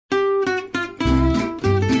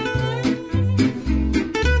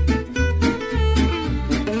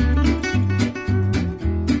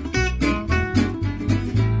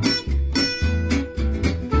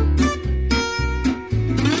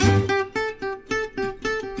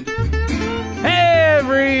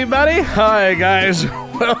everybody. Hi, guys.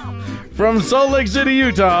 Well, from Salt Lake City,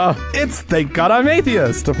 Utah, It's Thank God I'm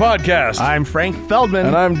Atheist. the podcast. I'm Frank Feldman.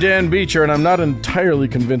 And I'm Dan Beecher, and I'm not entirely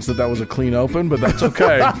convinced that was a clean open, but that's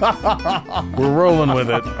okay. We're rolling with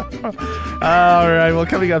it. All right, well,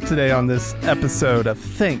 coming up today on this episode of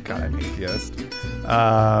Thank God I'm Atheist,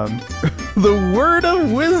 the word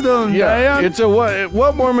of wisdom, Yeah, man. it's a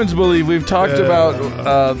what Mormons believe. We've talked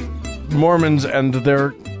about Mormons and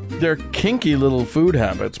their kinky little food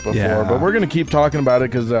habits before, Yeah. but we're going to keep talking about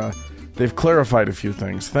it because they've clarified a few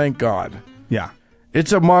things. Thank God. Yeah.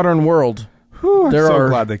 It's a modern world. Whew, I'm There so are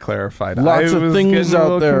glad they clarified. lots I of was things getting a out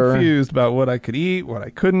little there. confused about what I could eat, what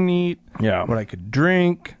I couldn't eat, Yeah. what I could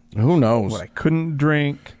drink, Who knows? what I couldn't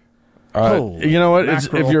drink. You know what?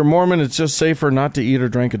 If mackerel. you're Mormon, it's just safer not to eat or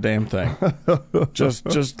drink a damn thing.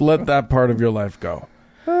 just let that part of your life go.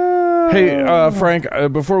 Hey, Frank,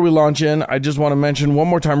 before we launch in, I just want to mention one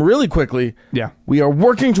more time really quickly. Yeah. We are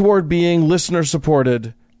working toward being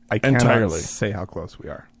listener-supported I cannot entirely. say how close we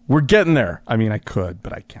are. We're getting there. I mean, I could,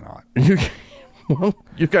 but I cannot. Well,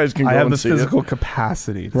 you guys can go I have and the see physical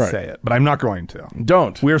capacity to Right. say it, but I'm not going to. it.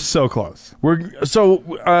 Don't. We're so close.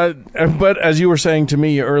 But as you were saying to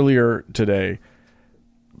me earlier today,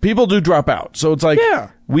 people do drop out. So it's like And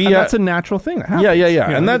that's a natural thing that happens. Yeah. You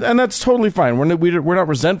And know, that's totally fine. We're not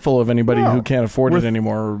resentful of anybody No. who can't afford it We're-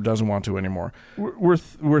 anymore or doesn't want to anymore.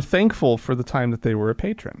 we're thankful for the time that they were a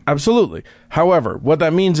patron. Absolutely. However, what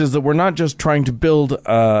that means is that we're not just trying to build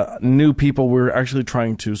new people. We're actually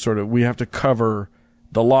trying to we have to cover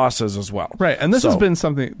the losses as well. Right. And this has So- been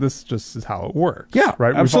something, this just is how it works. Yeah,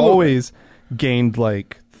 Right. absolutely. We've always gained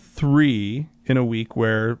like 3 in a week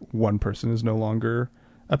where one person is no longer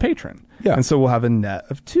a patron. Yeah. And so we'll have a net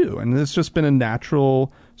of 2. And it's just been a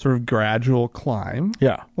natural sort of gradual climb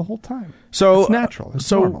Yeah. the whole time. So It's natural. It's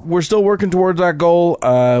so normal. we're still working towards that goal.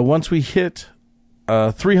 Once we hit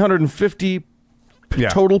 350 Yeah.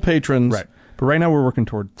 total patrons. Right. But right now we're working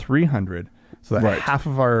toward 300 so that Right. half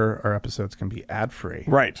of our episodes can be ad-free.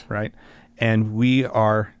 Right. Right. And we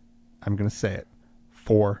are, I'm going to say it,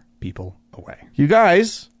 4 people away. You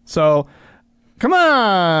guys, So, come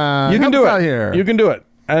on. you can help do us it. out here. You can do it.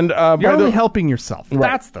 And You're by only the helping yourself. Right.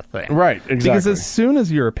 That's the thing. Right, exactly. Because as soon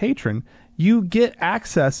as you're a patron, you get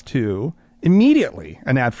access to immediately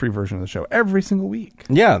an ad-free version of the show every single week.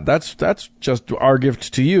 Yeah, that's just our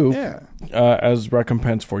gift to you, Yeah. as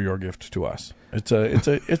recompense for your gift to us. It's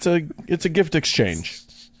a gift exchange.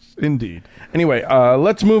 Indeed. Anyway,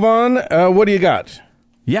 let's move on. What do you got?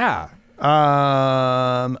 Yeah.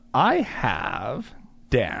 I have,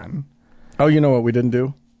 Dan. Oh, you know what we didn't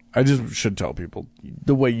do? I just should tell people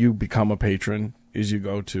the way you become a patron is you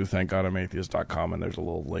go to thankgodimatheist.com and there's a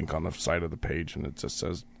little link on the side of the page and it just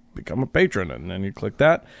says become a patron, and then you click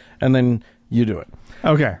that and then you do it.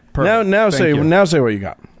 Okay. Perfect. Now Thank say what you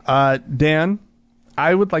got. you. Dan,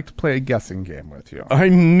 I would like to play a guessing game with you. I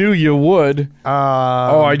knew you would.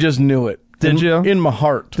 I just knew it. Did you? In my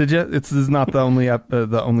heart. Did you? This is not the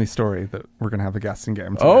only story that we're gonna have a guessing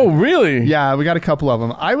game today. Oh, really? Yeah, we got a couple of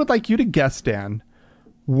them. I would like you to guess, Dan,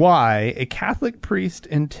 why a Catholic priest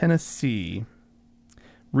in Tennessee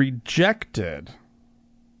rejected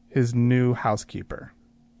his new housekeeper.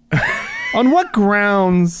 On what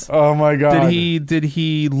grounds Oh my God. did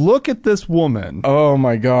he look at this woman Oh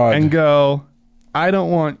my God. and go, "I don't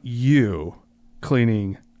want you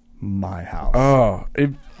cleaning my house"? Oh,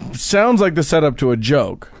 it sounds like the setup to a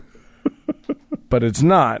joke, but it's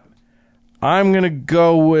not. I'm going to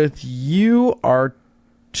go with you are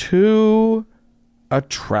too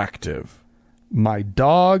attractive. My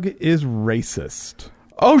dog is racist.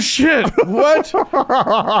 Oh, shit. What?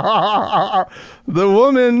 The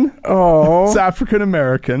woman is Oh. African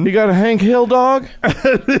American. You got a Hank Hill dog?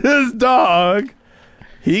 His dog,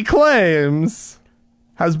 he claims,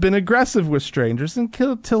 has been aggressive with strangers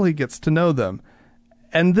until he gets to know them.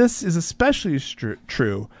 And this is especially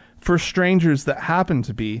true for strangers that happen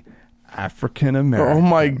to be African American. Oh,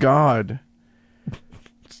 my God.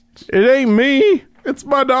 It ain't me. It's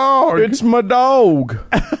my dog. It's my dog.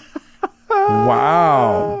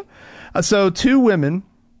 Wow. So 2 women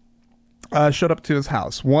showed up to his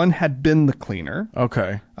house. One had been the cleaner,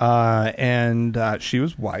 Okay. and she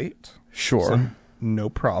was white. Sure. So no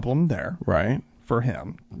problem there Right. for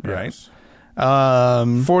him, right? Yes.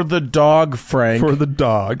 For the dog, Frank. For the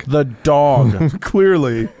dog. the dog.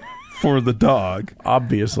 Clearly for the dog.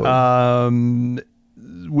 Obviously.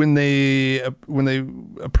 When they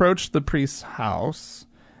approached the priest's house,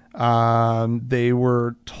 they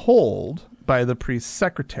were told by the priest's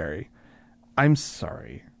secretary, "I'm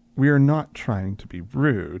sorry, we are not trying to be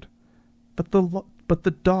rude, but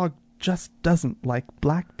the dog just doesn't like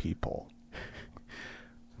black people."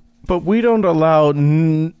 But we don't allow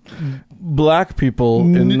black people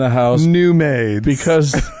in the house New maids.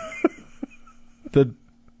 because the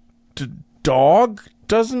dog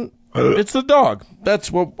doesn't. It's the dog.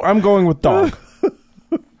 That's what I'm going with. Dog.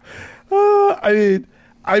 I mean,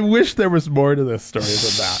 I wish there was more to this story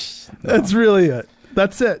than that. That's really it.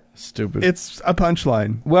 That's it. Stupid. It's a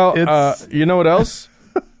punchline. Well, It's you know what else?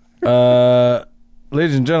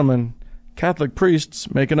 Ladies and gentlemen, Catholic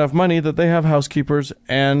priests make enough money that they have housekeepers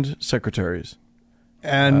and secretaries.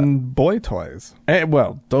 and boy toys. And,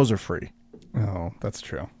 well, those are free. Oh, that's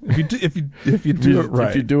true. If you do it right.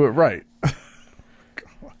 If you do it right.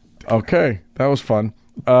 Okay, that was fun.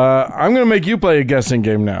 I'm going to make you play a guessing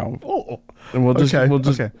game now. Oh. And we'll just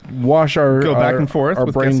wash our Go back and forth our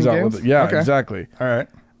with brains guessing out games? with it. Yeah, Okay. exactly. All right.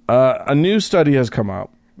 A new study has come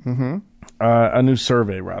out. Mm-hmm. A new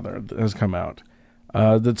survey, rather, has come out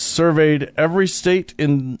that surveyed every state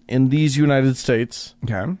in these United States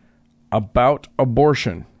Okay. about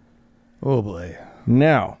abortion. Oh, boy.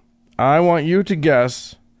 Now, I want you to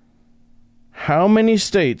guess how many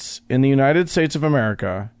states in the United States of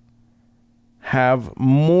America have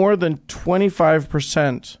more than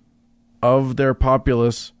 25% of their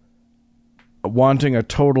populace wanting a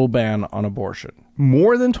total ban on abortion.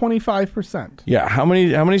 More than 25%. Yeah, how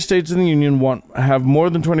many states in the union have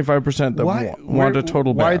more than 25% that want a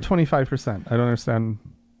total ban? Why 25%? I don't understand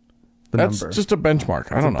the That's number. just a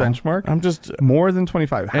benchmark. I don't know. Benchmark? I'm just More than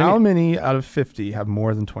 25. How many out of 50 have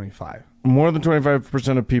more than 25? more than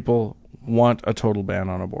 25% of people want a total ban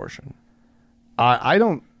on abortion. I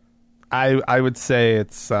don't. I would say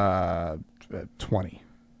it's 20.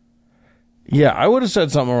 Yeah, I would have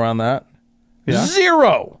said something around that. Yeah?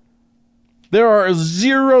 0. There are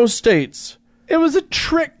 0 states. It was a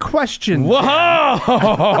trick question. Whoa!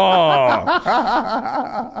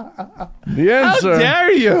 The answer. How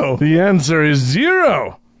dare you? The answer is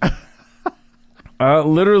 0.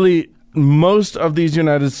 Literally, most of these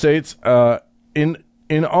United States,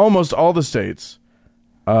 in almost all the states,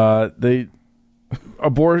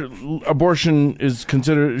 abortion is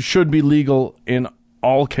considered should be legal in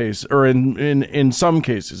all cases, or in some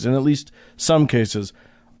cases, in at least some cases.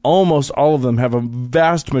 Almost all of them have a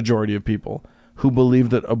vast majority of people who believe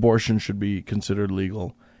that abortion should be considered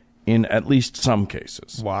legal in at least some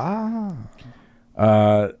cases. Wow.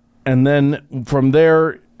 And then from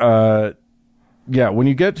there, when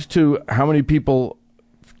you get to how many people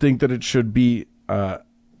think that it should be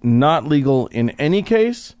not legal in any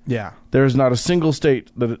case, Yeah. there's not a single state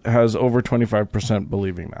that has over 25%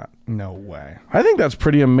 believing that. No way. I think that's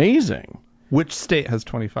pretty amazing. Which state has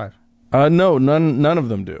 25? No, none of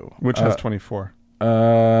them do. Which has 24?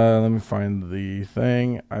 Let me find the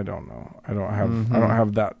thing. I don't know. I don't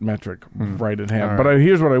have that metric right at hand. All But right.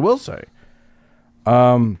 here's what I will say.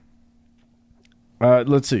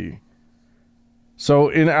 Let's see. So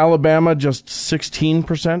in Alabama, just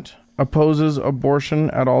 16% opposes abortion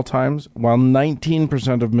at all times, while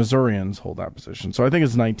 19% of Missourians hold that position. So I think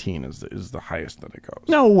it's 19 is the highest that it goes.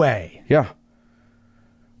 No way. Yeah.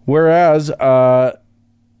 Whereas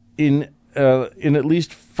in at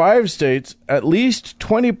least 5 states, at least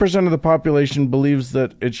 20% of the population believes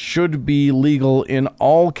that it should be legal in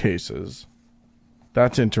all cases.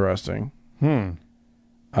 That's interesting. And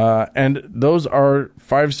those are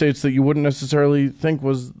 5 states that you wouldn't necessarily think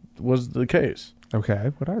was the case.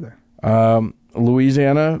 Okay. What are they?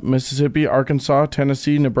 Louisiana, Mississippi, Arkansas,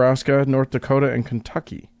 Tennessee, Nebraska, North Dakota, and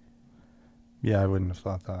Kentucky. Yeah, I wouldn't have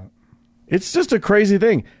thought that. It's just a crazy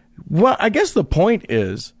thing. Well, I guess the point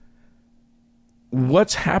is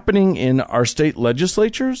what's happening in our state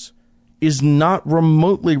legislatures is not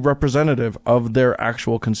remotely representative of their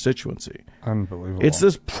actual constituency. Unbelievable. It's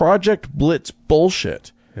this Project Blitz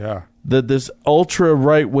bullshit Yeah. that this ultra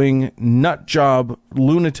right-wing nut job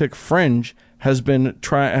lunatic fringe has been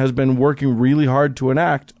working really hard to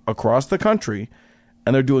enact across the country,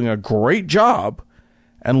 and they're doing a great job,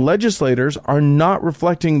 and legislators are not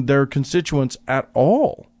reflecting their constituents at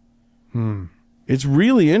all. It's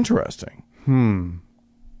really interesting.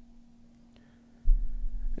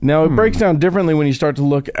 Now, it breaks down differently when you start to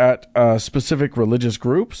look at specific religious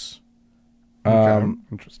groups. Okay.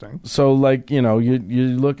 Interesting. So, like, you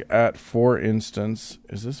look at, for instance,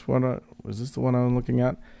 is this the one I'm looking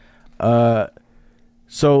at?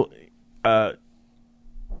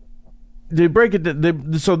 They break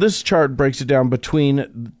it. So this chart breaks it down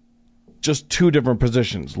between just 2 different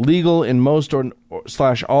positions: legal in most or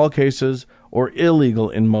 / all cases, or illegal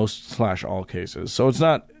in most / all cases. So it's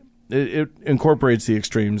not. It incorporates the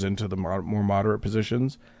extremes into the more moderate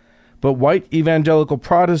positions. But white evangelical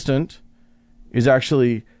Protestant is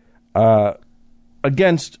actually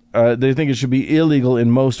against. They think it should be illegal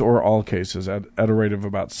in most or all cases at a rate of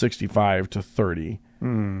about 65 to 30.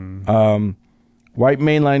 White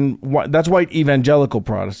mainline. That's white evangelical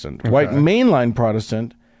Protestant. White mainline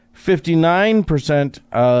Protestant.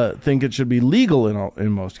 59% think it should be legal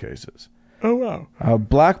in most cases. Oh, wow.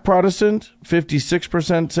 Black Protestant,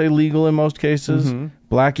 56% say legal in most cases.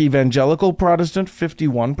 Black evangelical Protestant,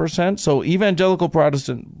 51%. So evangelical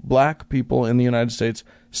Protestant, black people in the United States,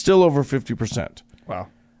 still over 50%. Wow.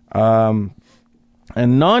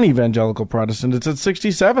 And non-evangelical Protestant, it's at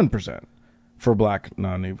 67% for black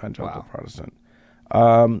non-evangelical Protestant.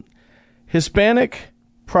 Hispanic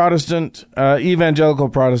Protestant, evangelical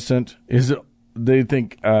Protestant they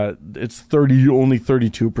think it's only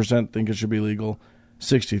 32% think it should be legal.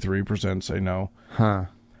 63% say no. Huh.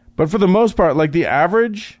 But for the most part, like the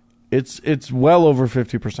average, it's well over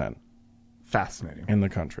 50% Fascinating. in the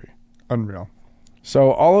country. Unreal.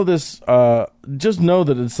 So all of this, just know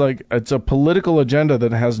that it's a political agenda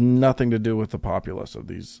that has nothing to do with the populace of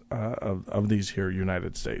these here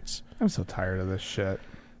United States. I'm so tired of this shit.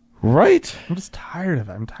 Right? I'm just tired of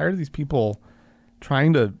it. I'm tired of these people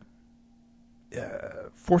trying to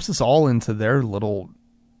force us all into their little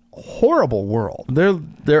horrible world. Their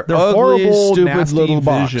Their ugly, horrible, stupid nasty little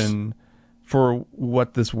box. vision for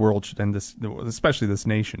what this world should, and this, especially this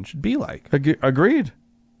nation, should be like. Agreed.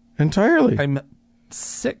 Entirely. I'm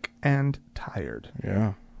sick and tired,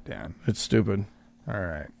 Yeah. Dan. It's stupid. All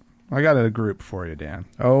right, I got a group for you, Dan.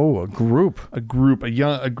 Oh, a group. A group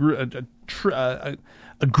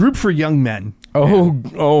for young men.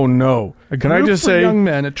 Oh no. Can I Group just for say young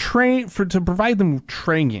men to provide them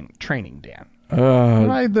training, Dan.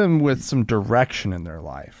 Provide them with some direction in their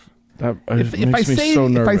life. that If makes I me say so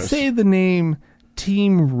nervous. if I say the name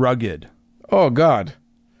Team Rugged, oh God.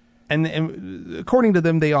 and according to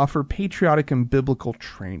them, they offer patriotic and biblical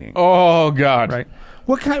training. Oh God. Right?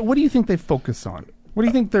 What do you think they focus on? What do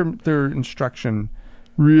you think their instruction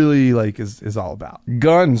really is all about?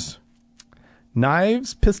 Guns.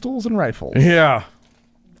 Knives, pistols, and rifles. Yeah.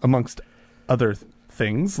 Amongst other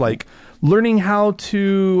things, like learning how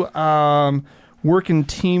to work in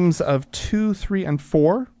teams of 2, 3, and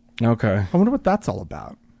 4. Okay. I wonder what that's all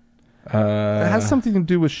about. It has something to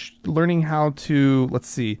do with learning how to, let's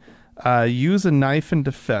see, use a knife in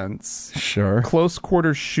defense, Sure. close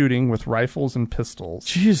quarters shooting with rifles and pistols,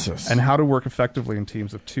 Jesus. and how to work effectively in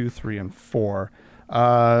teams of 2, 3, and 4.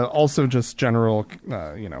 Also, just general,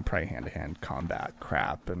 probably hand-to-hand combat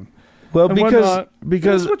crap and because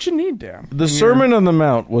that's what you need, Dan. the Sermon on the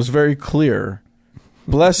Mount was very clear.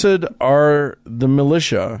 Blessed are the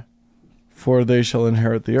militia, for they shall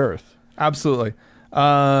inherit the earth. Absolutely.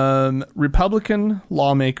 Republican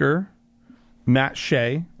lawmaker Matt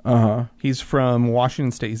Shea. He's from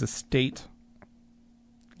Washington State. He's a state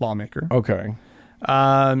lawmaker. Okay.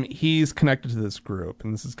 He's connected to this group,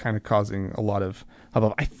 and this is kind of causing a lot of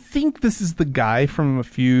hubbub. I think this is the guy from a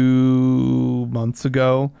few months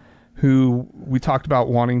ago who we talked about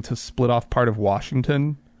wanting to split off part of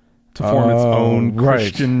Washington to form its own right.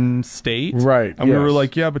 Christian state. Right, And we were yes.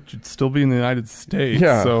 like, yeah, but you'd still be in the United States.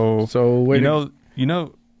 Yeah. So wait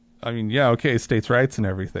I mean, yeah, okay, states' rights and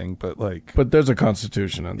everything, but like, but there's a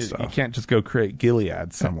constitution and you stuff. can't just go create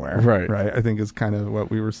Gilead somewhere. Right. Right. I think is kind of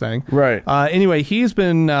what we were saying. Right. Anyway, he's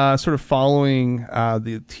been sort of following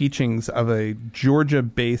the teachings of a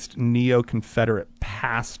Georgia-based neo-Confederate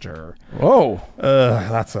pastor. Oh.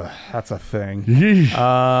 That's a thing.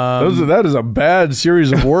 Yeesh. That is a bad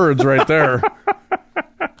series of words right there.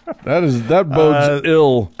 That bodes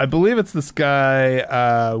ill. I believe it's this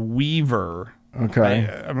guy Weaver. Okay.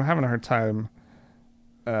 I'm having a hard time.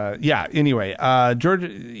 Anyway, Georgia,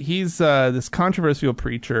 he's this controversial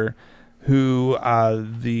preacher who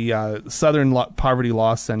the Southern Poverty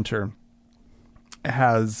Law Center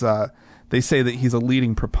has, they say that he's a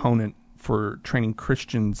leading proponent for training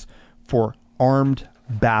Christians for armed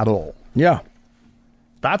battle. Yeah.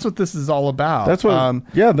 That's what this is all about. That's what.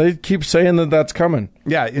 They keep saying that's coming.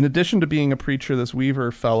 Yeah, in addition to being a preacher, this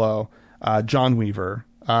Weaver fellow, John Weaver,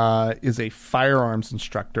 is a firearms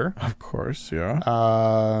instructor. Of course,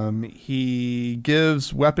 yeah. He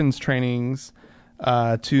gives weapons trainings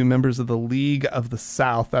to members of the League of the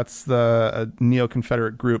South. That's the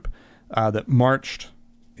neo-Confederate group that marched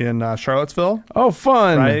in Charlottesville. Oh,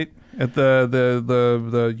 fun! Right at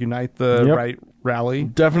the Unite the Right rally.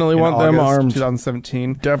 Definitely want August them armed.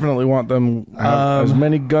 2017. Definitely want them have as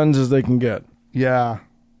many guns as they can get. Yeah.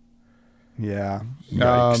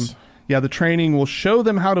 Yikes. The training will show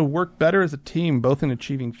them how to work better as a team, both in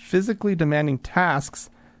achieving physically demanding tasks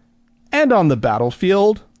and on the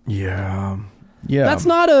battlefield. Yeah. Yeah. That's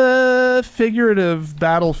not a figurative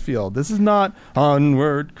battlefield. This is not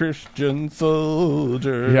onward Christian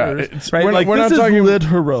soldiers. Yeah, it's- right? we're not- Like, we're this not is talking-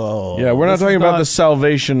 literal. Yeah, we're not This is talking about the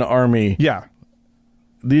Salvation Army. Yeah.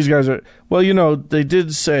 These guys are... Well, they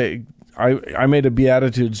did say... I made a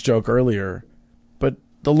Beatitudes joke earlier, but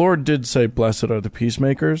the Lord did say, blessed are the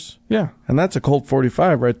peacemakers. Yeah. And that's a Colt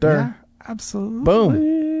 45 right there. Yeah, absolutely.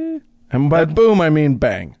 Boom. And by boom, I mean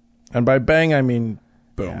bang. And by bang, I mean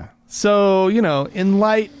boom. Yeah. So, in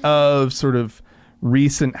light of sort of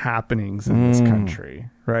recent happenings in this country,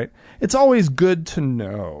 right? It's always good to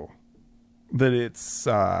know that it's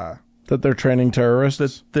That they're training terrorists.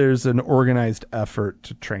 that there's an organized effort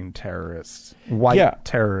to train terrorists, white Yeah.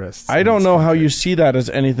 terrorists. I in don't this know how country. you see that as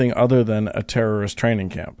anything other than a terrorist training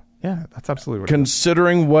camp. Yeah, that's absolutely what it is.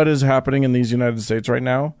 Considering what is happening in these United States right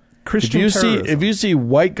now, Christian terrorism. if you see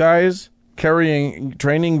white guys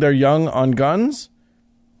training their young on guns,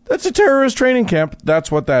 that's a terrorist training camp.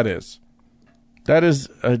 That's what that is. That is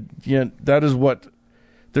what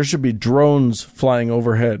there should be drones flying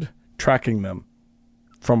overhead tracking them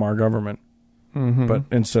from our government. Mm-hmm. But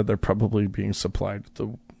instead they're probably being supplied with the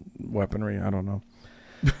weaponry. I don't know.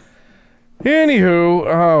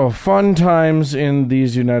 Anywho, fun times in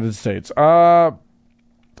these United States. I'm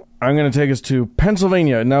going to take us to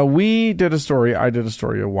Pennsylvania. Now, I did a story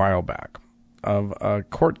a while back of a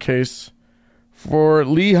court case for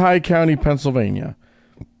Lehigh County, Pennsylvania.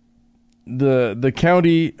 The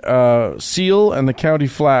county seal and the county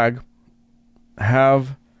flag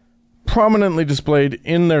have prominently displayed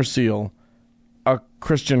in their seal a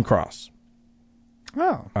Christian cross.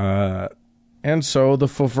 Oh. And so the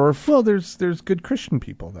FFRF... Well, there's good Christian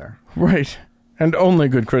people there. Right. And only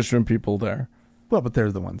good Christian people there. Well, but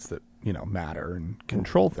they're the ones that, matter and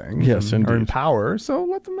control things. Yes, and are in indeed. power, so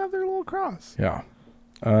let them have their little cross. Yeah.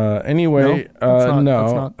 Anyway,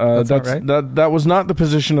 No, that's not right. that was not the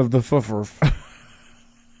position of the FFRF.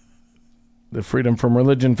 The Freedom from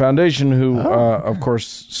Religion Foundation, who, of course,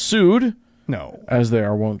 sued, No. as they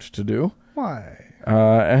are wont to do. Why?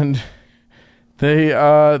 And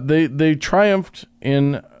they triumphed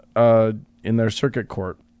in their circuit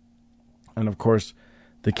court, and of course,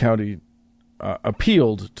 the county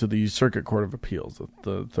appealed to the Circuit Court of Appeals,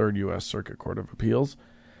 the Third U.S. Circuit Court of Appeals,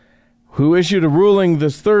 who issued a ruling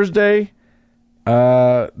this Thursday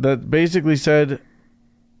that basically said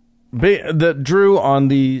that drew on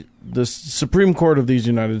the Supreme Court of these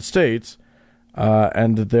United States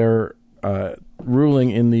and their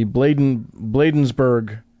ruling in the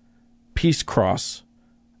Bladensburg Peace Cross,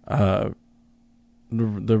 the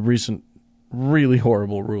recent really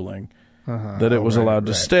horrible ruling that it was allowed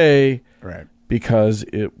to stay because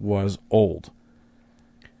it was old.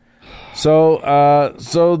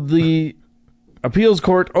 So the appeals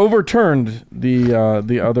court overturned the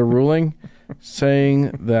other ruling,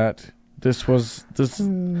 saying that this.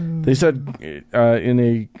 They said in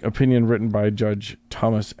a opinion written by Judge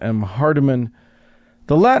Thomas M. Hardiman,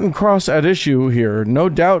 the Latin cross at issue here no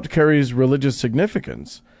doubt carries religious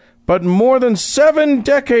significance, but more than 7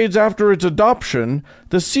 decades after its adoption,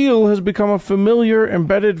 the seal has become a familiar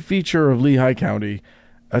embedded feature of Lehigh County,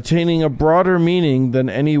 attaining a broader meaning than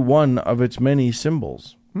any one of its many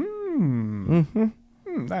symbols.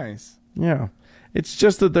 Nice. Yeah. It's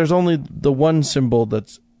just that there's only the one symbol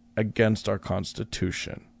that's against our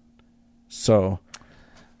Constitution. So,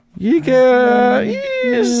 you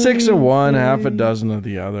get 6 of one, half a dozen of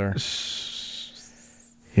the other.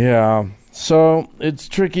 Yeah. So, it's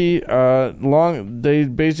tricky. They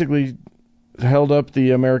basically held up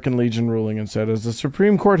the American Legion ruling and said, as the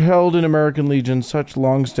Supreme Court held in American Legion, such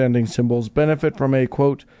long-standing symbols benefit from a,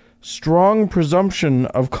 quote, strong presumption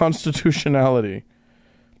of constitutionality.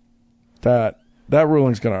 That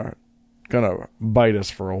ruling's gonna bite us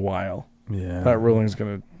for a while. Yeah. That ruling's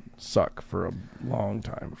gonna suck for a long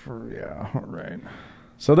time. Right.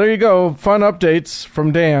 So there you go. Fun updates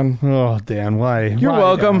from Dan. Oh, Dan, why? You're Why,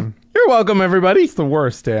 welcome. Dan? You're welcome, everybody. It's the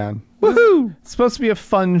worst, Dan. Woohoo! It's supposed to be a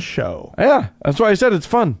fun show. Yeah, that's why I said it's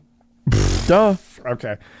fun. Duh.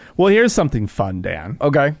 Okay. Well, here's something fun, Dan.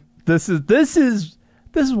 Okay. This is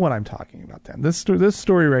what I'm talking about, Dan. This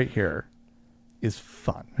story right here is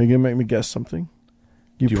fun. Are you gonna make me guess something?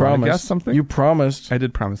 You Do you wanna promised. guess something? You promised. I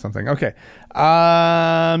did promise something. Okay.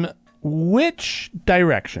 Which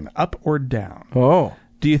direction, up or down, Oh.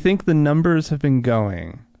 do you think the numbers have been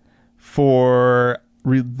going for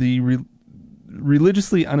the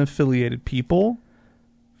religiously unaffiliated people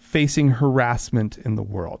facing harassment in the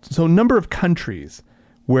world? So, number of countries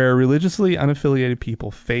where religiously unaffiliated people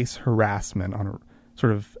face harassment on a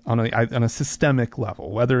sort of on a systemic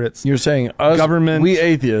level, whether it's You're saying us, government, we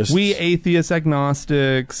atheists,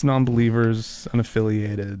 agnostics, non-believers,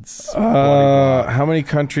 unaffiliateds. How many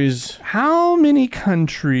countries? How many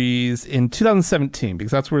countries in 2017,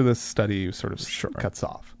 because that's where this study sort of cuts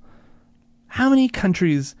off. How many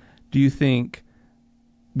countries do you think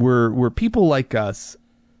were people like us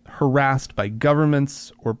harassed by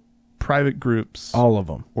governments or private groups? All of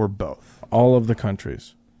them. Or both? All of the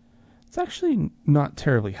countries. It's actually not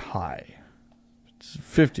terribly high. It's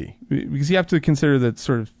 50. Because you have to consider that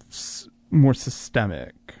sort of more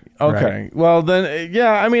systemic. Okay. Right? Well, then,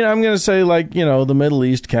 yeah, I mean, I'm going to say, like, the Middle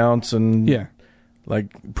East counts and,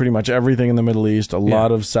 like, pretty much everything in the Middle East, a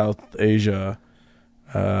lot of South Asia,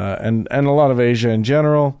 and a lot of Asia in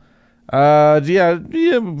general.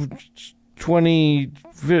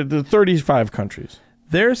 35 countries.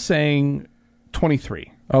 They're saying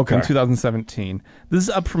 23 in 2017. This is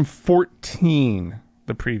up from 14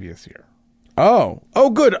 the previous year. Oh,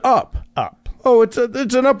 good. Up. Oh, it's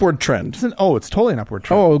an upward trend. It's totally an upward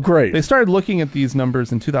trend. Oh, great. They started looking at these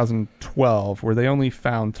numbers in 2012, where they only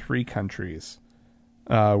found 3 countries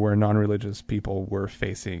where non-religious people were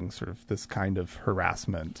facing sort of this kind of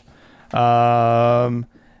harassment.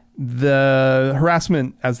 The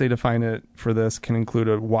harassment, as they define it for this, can include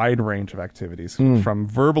a wide range of activities, from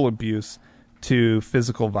verbal abuse to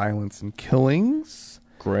physical violence and killings.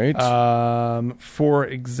 Great. For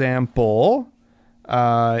example,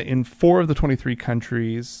 in 4 of the 23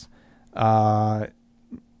 countries,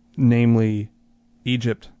 namely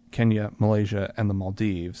Egypt, Kenya, Malaysia, and the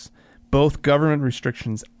Maldives, both government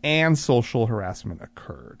restrictions and social harassment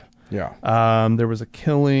occurred. Yeah. There was a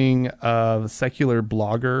killing of a secular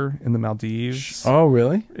blogger in the Maldives. Oh,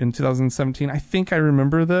 really? In 2017. I think I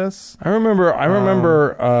remember this. I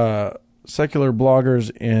remember secular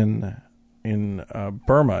bloggers in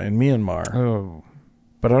Burma, in Myanmar. Oh.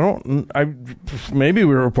 But maybe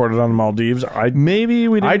we reported on the Maldives. Maybe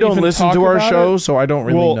we didn't. I don't listen to our show, so I don't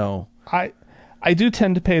really know. I do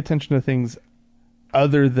tend to pay attention to things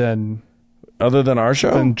other than our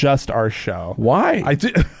show? Than just our show. Why? I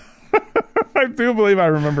do I do believe I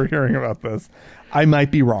remember hearing about this. I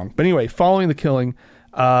might be wrong. But anyway, following the killing,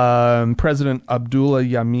 President Abdullah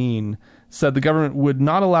Yameen said the government would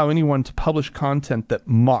not allow anyone to publish content that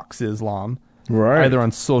mocks Islam, either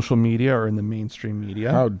on social media or in the mainstream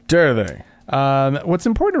media. How dare they? What's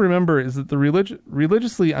important to remember is that the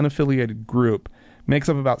religiously unaffiliated group makes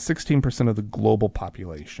up about 16% of the global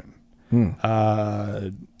population.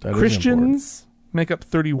 Christians make up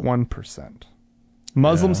 31%.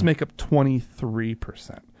 Muslims make up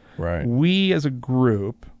 23%. Right. We as a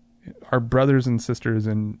group, our brothers and sisters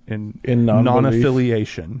in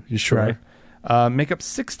non-affiliation, you sure? Right, make up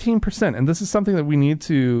 16%. And this is something that we need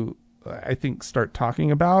to, I think, start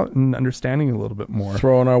talking about and understanding a little bit more.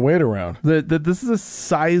 Throwing our weight around. That this is a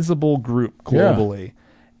sizable group globally. Yeah.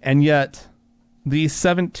 And yet, these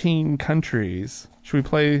 17 countries, should we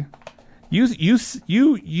play... You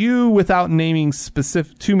without naming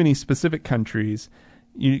too many specific countries,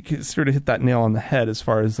 you can sort of hit that nail on the head as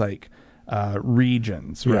far as like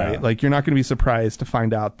regions, right? Yeah. Like you're not going to be surprised to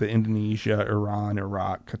find out that Indonesia, Iran,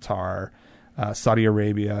 Iraq, Qatar, Saudi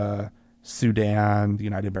Arabia, Sudan, the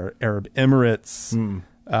United Arab Emirates,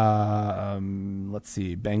 let's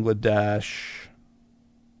see, Bangladesh,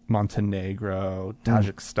 Montenegro,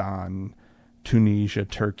 Tajikistan, Tunisia,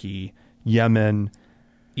 Turkey, Yemen,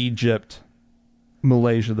 Egypt,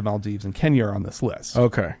 Malaysia, the Maldives, and Kenya are on this list.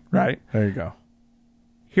 Okay. Right? There you go.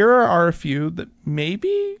 Here are a few that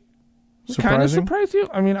maybe kind of surprise you.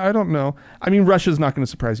 I mean, I don't know. I mean, Russia's not going to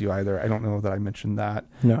surprise you either. I don't know that I mentioned that.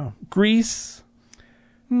 No. Greece.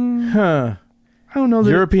 I don't know.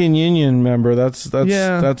 European Union member.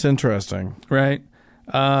 That's interesting. Right.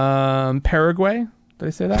 Paraguay. Did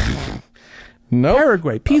I say that? No.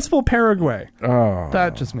 Paraguay. Peaceful Paraguay. Oh.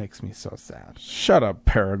 That just makes me so sad. Shut up,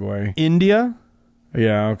 Paraguay. India.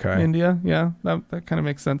 Yeah, okay. India, yeah. That kind of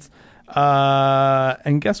makes sense.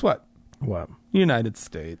 And guess what? What? United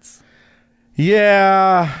States.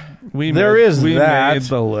 Yeah. We made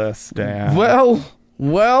the list, Dan. Well,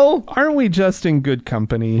 aren't we just in good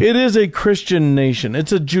company? It is a Christian nation.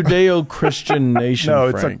 It's a Judeo-Christian nation, No,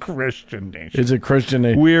 Frank. It's a Christian nation. It's a Christian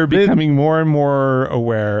nation. We're becoming more and more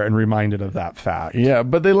aware and reminded of that fact. Yeah,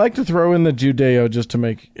 but they like to throw in the Judeo just to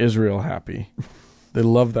make Israel happy. They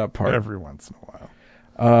love that part. Every once in a while.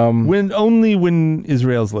 When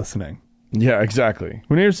Israel's listening. Yeah, exactly.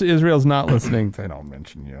 When Israel's not listening, they don't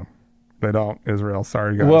mention you. They don't, Israel.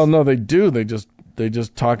 Sorry, guys. Well, no, they do. They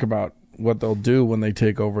just talk about what they'll do when they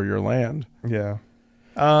take over your land. Yeah.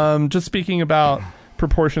 Just speaking about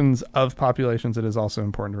proportions of populations, it is also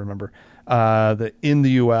important to remember that in the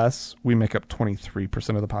U.S., we make up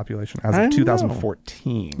 23% of the population as of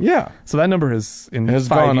 2014. Yeah. So that number has 5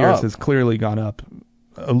 gone years up. has clearly gone up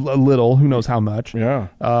a little. Who knows how much? Yeah.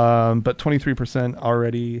 But 23%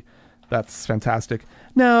 already. That's fantastic.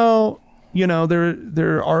 Now,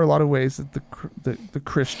 there are a lot of ways that the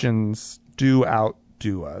Christians do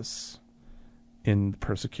outdo us in the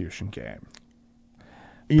persecution game.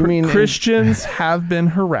 You mean Christians have been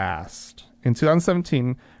harassed. In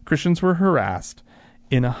 2017, Christians were harassed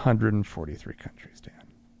in 143 countries, Dan.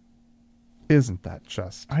 Isn't that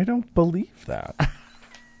just... I don't believe that.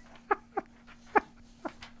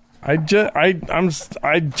 I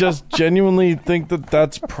just genuinely think that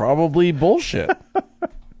that's probably bullshit.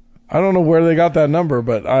 I don't know where they got that number,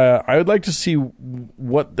 but I would like to see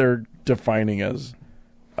what they're defining as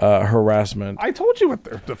harassment. I told you what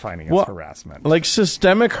they're defining as harassment. Like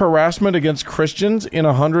systemic harassment against Christians in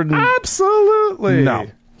 100 Absolutely. No.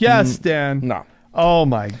 Yes, Dan. No. Oh,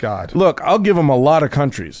 my God. Look, I'll give them a lot of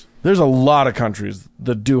countries. There's a lot of countries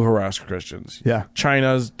that do harass Christians. Yeah.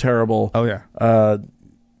 China's terrible. Oh, yeah.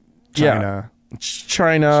 China.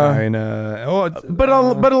 Oh, But a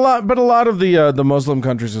lot of the Muslim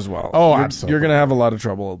countries as well. Oh, You're absolutely. going to have a lot of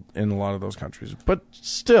trouble in a lot of those countries. But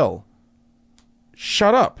still,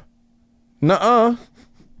 shut up. Nuh-uh.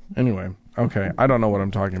 Anyway, okay. I don't know what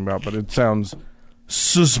I'm talking about, but it sounds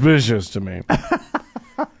suspicious to me.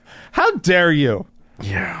 how dare you?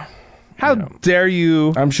 Yeah. How dare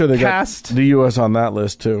you? I'm sure they cast got the U.S. on that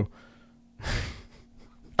list too.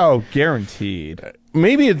 Oh, guaranteed.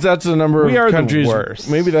 Maybe that's the number We of are the countries. worst.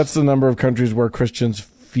 Maybe that's the number of countries where Christians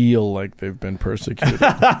feel like they've been persecuted.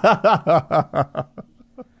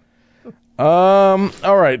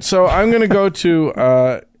 All right, so I'm going to go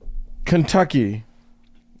to Kentucky.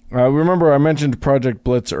 Remember, I mentioned Project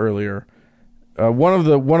Blitz earlier. One of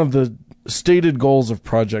the stated goals of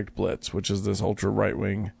Project Blitz, which is this ultra right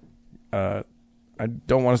wing, I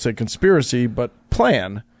don't want to say conspiracy, but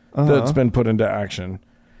plan that's been put into action,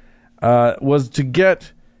 was to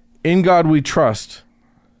get "In God We Trust"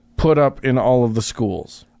 put up in all of the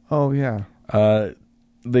schools. Oh, yeah.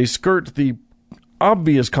 They skirt the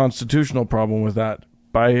obvious constitutional problem with that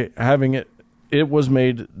by having it was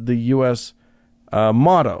made the U.S.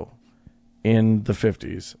 Motto in the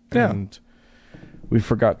 50s. Yeah. And we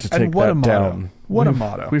forgot to take And what a that motto. down. What a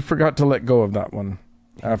motto. We forgot to let go of that one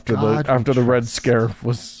after God the we Red trust. Scare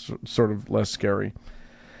was sort of less scary.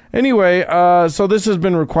 Anyway, so this has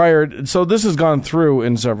been required. So this has gone through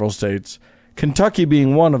in several states, Kentucky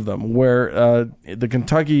being one of them, where the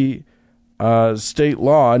Kentucky state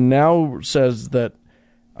law now says that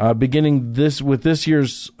beginning this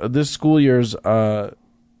school year's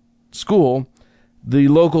school, the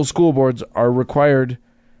local school boards are required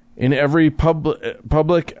in every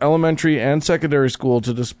public elementary and secondary school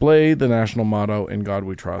to display the national motto "In God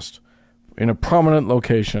We Trust" in a prominent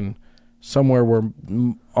location, somewhere where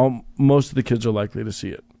most of the kids are likely to see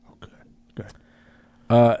it.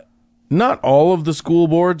 Okay. Not all of the school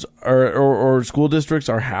boards or school districts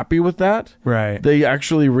are happy with that. Right. They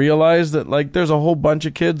actually realize that there's a whole bunch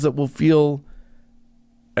of kids that will feel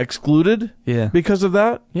excluded Yeah. because of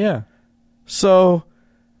that. Yeah. So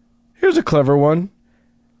here's a clever one.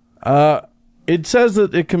 It says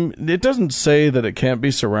that it doesn't say that it can't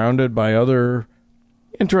be surrounded by other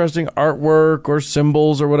interesting artwork or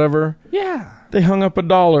symbols or whatever. Yeah. They hung up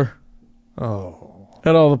 $1 Oh.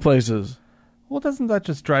 at all the places. Well, doesn't that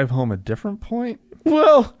just drive home a different point?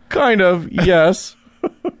 Well, kind of, yes.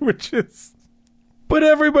 Which is... But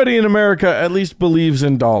everybody in America at least believes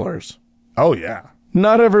in dollars. Oh, yeah.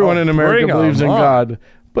 Not everyone in America bring 'em believes in on. God,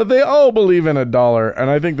 but they all believe in $1, and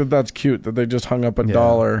I think that's cute that they just hung up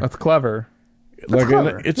 $1. That's clever. Like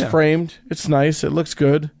clever, it's yeah. framed, it's nice, it looks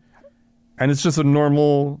good. And it's just a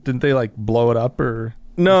normal... Didn't they, blow it up or...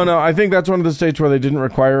 No, I think that's one of the states where they didn't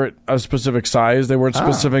require it a specific size. They weren't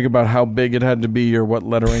specific about how big it had to be or what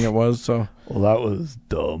lettering it was. So Well, that was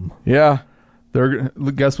dumb. yeah,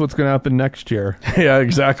 Guess what's going to happen next year? yeah,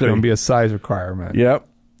 exactly. It's going to be a size requirement. Yep.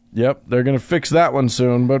 They're gonna fix that one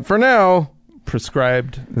soon. But for now,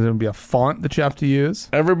 Prescribed. There's going to be a font that you have to use.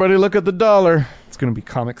 everybody look at the dollar. It's going to be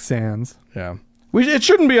Comic Sans. Yeah. It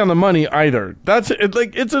shouldn't be on the money either.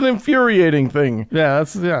 It's an infuriating thing. Yeah.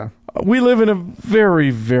 We live in a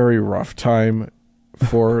very, very rough time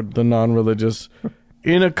for the non-religious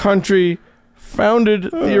in a country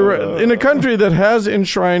in a country that has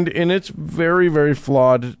enshrined in its very, very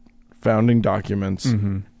flawed founding documents.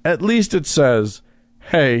 Mm-hmm. At least it says,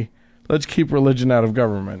 hey, let's keep religion out of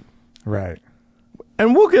government. Right.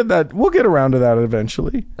 And we'll get around to that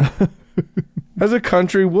eventually. As a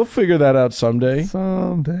country, we'll figure that out someday.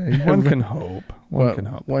 Someday. One can hope. One can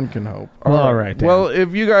hope. One can hope. All right, Dan. Well,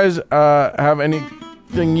 if you guys have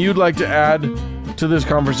anything you'd like to add to this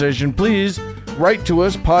conversation, please write to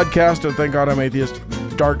us,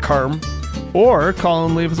 podcast@thankgodimatheist.com. Or call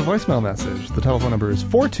and leave us a voicemail message. The telephone number is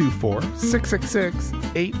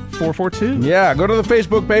 424-666-8442. Yeah, go to the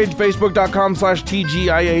Facebook page,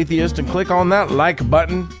 facebook.com/TGIAtheist, and click on that like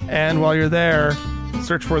button. And while you're there,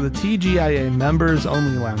 search for the TGIA Members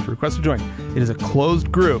Only Lounge. Request to join. It is a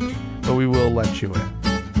closed group, but we will let you in.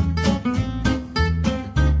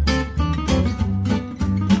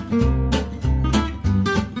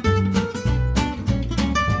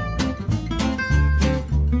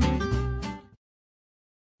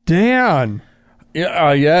 Dan.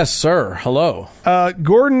 Yeah, yes, sir. Hello.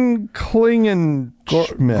 Gordon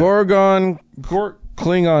Klingenschmidt.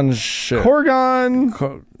 Klingon shit.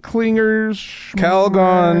 Korgon Klingers.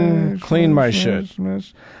 Calgon, clean my shit.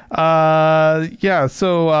 Yeah,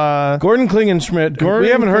 so Gordon Klingenschmidt. We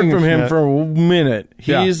haven't heard from him for a minute.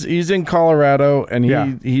 He's in Colorado,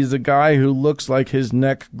 and he's a guy who looks like his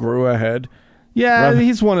neck grew a head. Yeah,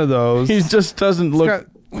 he's one of those. He just doesn't look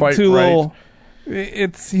quite too right. Little,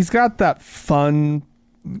 he's got that fun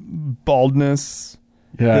baldness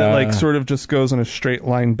that like sort of just goes in a straight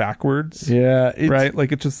line backwards. Yeah, right.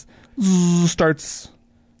 Like it just starts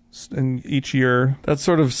in each year. That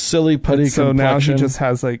sort of silly putty so complexion. Now he just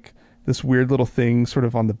has like this weird little thing sort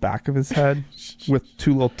of on the back of his head with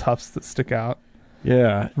two little tufts that stick out.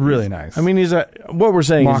 Yeah, really nice. I mean, he's what we're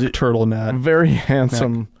saying mock is turtleneck, very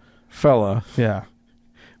handsome fella. Yeah,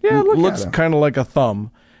 looks kind of like a thumb.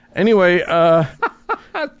 Anyway,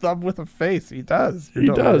 thumb with a face. He does. He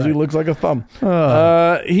does. Right. He looks like a thumb.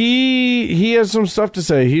 He has some stuff to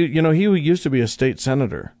say. He used to be a state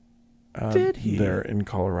senator. Did he? There in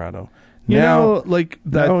Colorado. That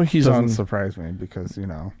doesn't on surprise me because you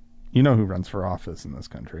know who runs for office in this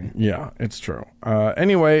country. Yeah, it's true.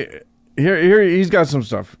 Anyway, here he's got some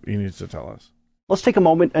stuff he needs to tell us. Let's take a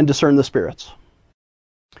moment and discern the spirits.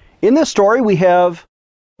 In this story, we have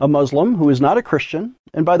a Muslim who is not a Christian.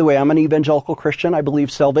 And by the way, I'm an evangelical Christian. I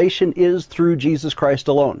believe salvation is through Jesus Christ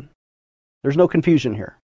alone. There's no confusion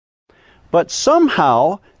here. But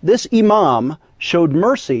somehow, this imam showed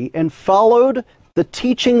mercy and followed the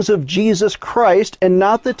teachings of Jesus Christ and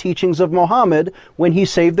not the teachings of Muhammad when he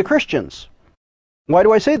saved the Christians. Why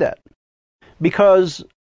do I say that? Because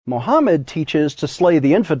Muhammad teaches to slay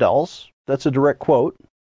the infidels. That's a direct quote.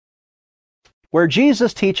 Where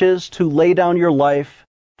Jesus teaches to lay down your life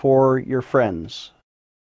for your friends.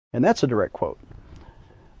 And that's a direct quote.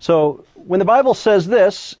 So when the Bible says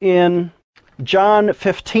this in John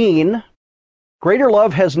 15, greater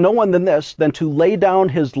love has no one than this, than to lay down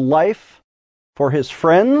his life for his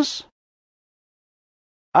friends,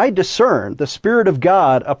 I discern the Spirit of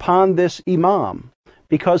God upon this imam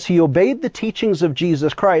because he obeyed the teachings of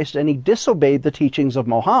Jesus Christ and he disobeyed the teachings of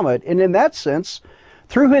Muhammad. And in that sense,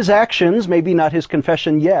 through his actions, maybe not his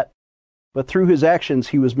confession yet, but through his actions,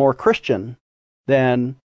 he was more Christian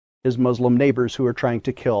than his Muslim neighbors who are trying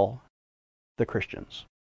to kill the Christians.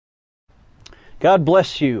 God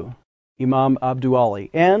bless you, Imam Abdul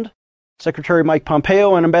Ali, and Secretary Mike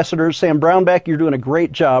Pompeo and Ambassador Sam Brownback. You're doing a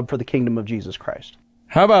great job for the kingdom of Jesus Christ.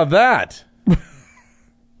 How about that?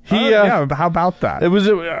 How about that? It was.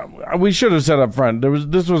 We should have said up front.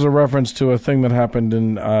 This was a reference to a thing that happened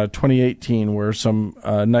in 2018, where some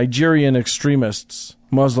Nigerian extremists,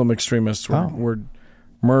 Muslim extremists, were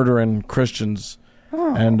murdering Christians,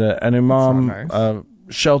 and an imam nice.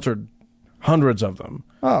 Sheltered hundreds of them.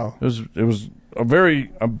 Oh, it was a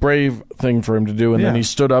brave thing for him to do, and then he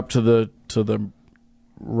stood up to the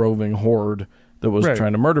roving horde that was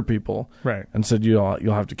trying to murder people, and said,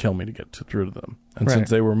 "You'll have to kill me to get through to them." And since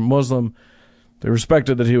they were Muslim, they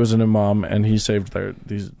respected that he was an imam, and he saved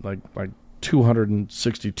these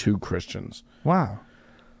 262 Christians. Wow.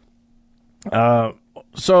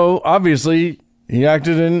 So obviously he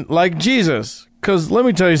acted in like Jesus, because let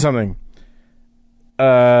me tell you something.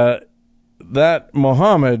 That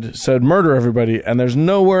Muhammad said murder everybody, and there's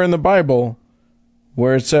nowhere in the Bible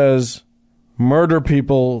where it says murder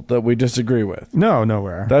people that we disagree with. No,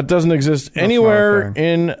 nowhere. That doesn't exist anywhere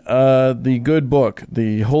in the good book,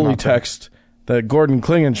 the holy text that Gordon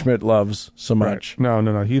Klingenschmidt loves so much.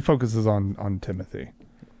 No. He focuses on Timothy.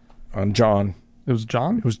 On John. It was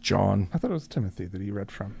John? It was John. I thought it was Timothy that he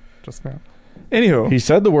read from just now. Anywho. He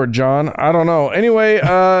said the word John. I don't know. Anyway,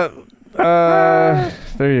 there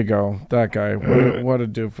you go. That guy. What a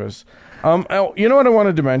doofus. You know what I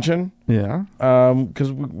wanted to mention? Yeah.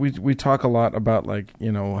 Because we talk a lot about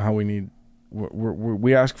how we need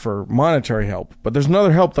we ask for monetary help, but there's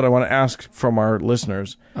another help that I want to ask from our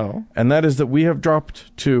listeners. Oh. And that is that we have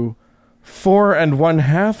dropped to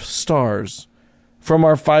 4.5 stars from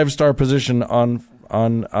our 5-star position on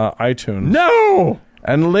iTunes. No!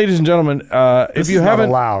 And ladies and gentlemen, if you not haven't,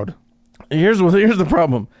 allowed. here's the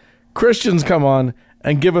problem. Christians come on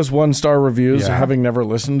and give us 1-star reviews, Yeah. having never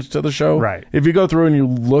listened to the show. Right. If you go through and you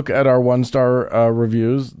look at our 1-star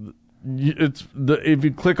reviews, if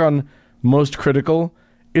you click on most critical,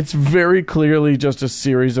 it's very clearly just a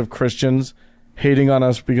series of Christians hating on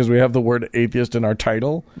us because we have the word atheist in our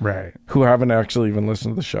title, Right. who haven't actually even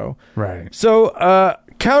listened to the show. Right. So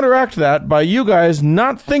counteract that by you guys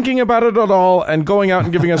not thinking about it at all and going out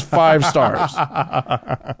and giving us 5 stars.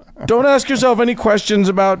 Don't ask yourself any questions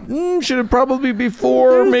about, should it probably be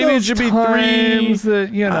 4? Maybe it should be 3.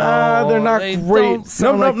 That, they're not they great. Don't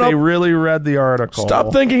sound Nope, like nope, they nope. really read the article.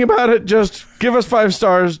 Stop thinking about it. Just give us 5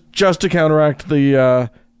 stars just to counteract the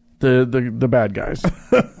bad guys.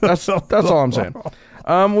 That's all I'm saying.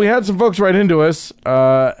 We had some folks write into us,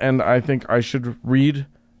 and I think I should read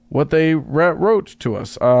what they wrote to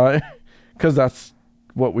us, because that's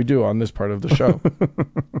what we do on this part of the show.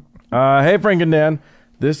 Hey, Frank and Dan.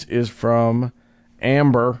 This is from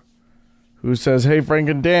Amber, who says, "Hey, Frank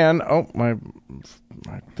and Dan." Oh, my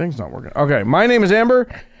thing's not working. Okay, my name is Amber.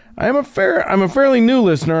 I'm a fairly new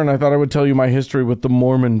listener, and I thought I would tell you my history with the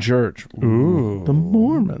Mormon Church. Ooh, the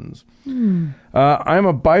Mormons. I'm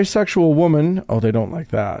a bisexual woman. Oh, they don't like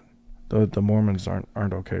that. The Mormons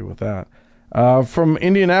aren't okay with that. From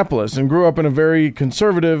Indianapolis, and grew up in a very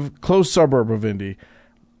conservative, close suburb of Indy.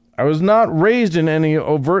 I was not raised in any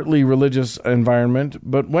overtly religious environment,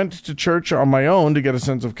 but went to church on my own to get a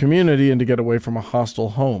sense of community and to get away from a hostile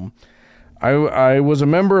home. I was a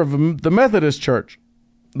member of the Methodist Church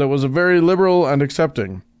that was very liberal and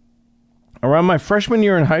accepting. Around my freshman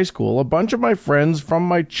year in high school, a bunch of my friends from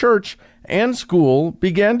my church and school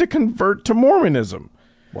began to convert to Mormonism.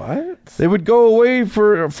 What? They would go away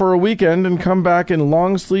for a weekend and come back in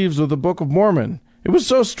long sleeves with the Book of Mormon. It was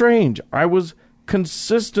so strange. I was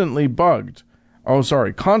constantly bugged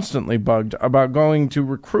about going to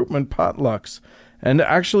recruitment potlucks, and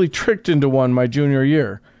actually tricked into one my junior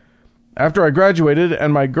year. After I graduated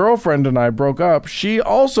and my girlfriend and I broke up, she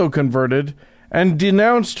also converted and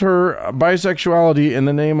denounced her bisexuality in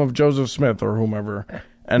the name of Joseph Smith or whomever,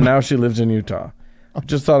 and now she lives in Utah.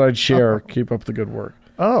 Just thought I'd share. Keep up the good work.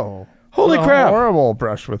 Oh. Holy What a crap. horrible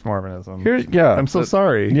brush with Mormonism. I'm so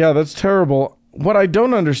sorry. Yeah, that's terrible. What I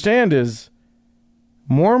don't understand is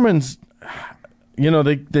Mormons,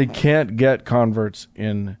 they can't get converts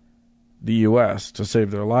in the U.S. to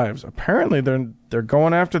save their lives. Apparently, they're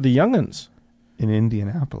going after the young'uns In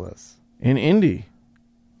Indianapolis. in Indy,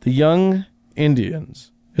 the young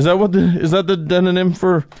Indians. Is that the demonym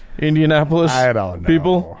for Indianapolis? I don't know.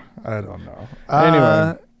 People. I don't know.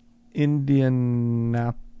 Anyway.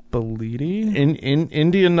 Indianapoliti? In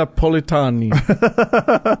Indianapolitani.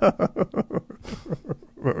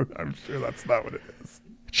 I'm sure that's not what it is.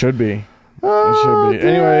 Should be. It should be.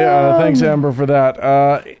 Anyway, thanks, Amber, for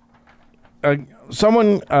that.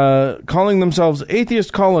 Someone calling themselves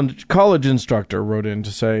Atheist College Instructor wrote in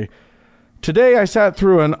to say, "Today I sat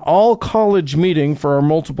through an all-college meeting for our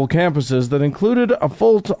multiple campuses that included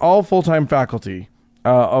all full-time faculty,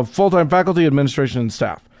 administration, and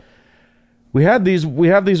staff. We have these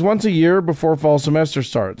once a year before fall semester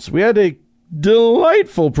starts. We had a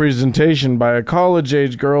delightful presentation by a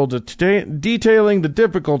college-age girl detailing the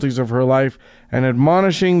difficulties of her life and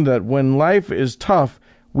admonishing that when life is tough,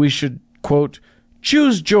 we should, quote,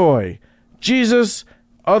 choose joy, Jesus,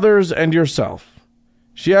 others, and yourself.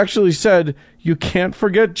 She actually said, you can't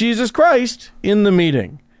forget Jesus Christ in the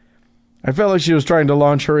meeting. I felt like she was trying to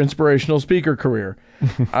launch her inspirational speaker career.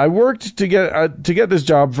 I worked to get this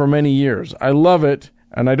job for many years. I love it,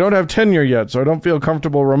 and I don't have tenure yet, so I don't feel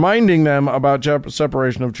comfortable reminding them about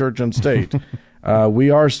separation of church and state. We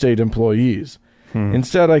are state employees.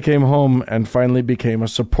 Instead, I came home and finally became a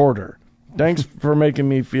supporter. Thanks for making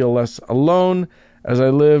me feel less alone as I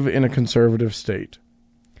live in a conservative state."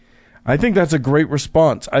 I think that's a great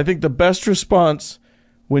response. I think the best response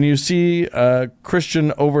when you see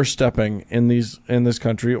Christian overstepping in this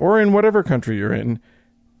country or in whatever country you're in,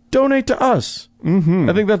 donate to us. Mm-hmm.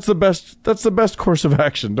 I think that's the best course of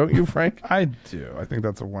action, don't you, Frank? I do. I think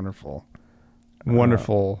that's a wonderful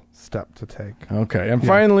step to take. Okay, and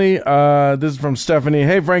finally, this is from Stephanie.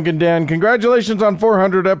 "Hey, Frank and Dan, congratulations on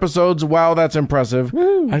 400 episodes. Wow, that's impressive."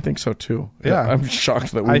 Woo. I think so too. Yeah, I'm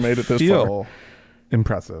shocked that we made it this far.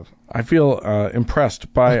 Impressive. I feel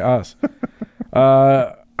impressed by us.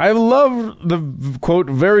 I love the, quote,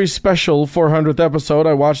 very special 400th episode.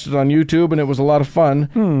 I watched it on YouTube, and it was a lot of fun.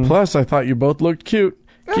 Plus, I thought you both looked cute.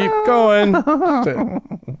 Keep going.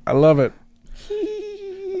 I love it.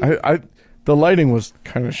 The lighting was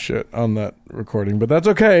kind of shit on that recording, but that's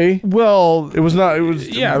okay. Well, It was not. It was.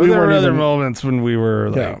 yeah, we but there were weren't other even- moments when we were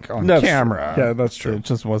on that's camera. true. Yeah, that's true. It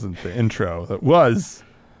just wasn't the intro. It was.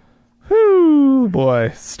 Whoo,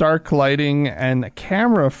 boy. Stark lighting and a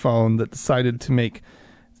camera phone that decided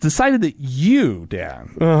that you,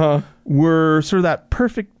 Dan, were sort of that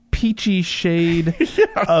perfect peachy shade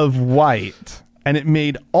of white. And it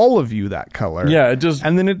made all of you that color. Yeah, it just.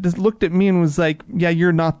 And then it just looked at me and was like, yeah,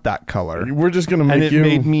 you're not that color. We're just gonna And make it you.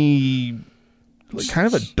 made me like kind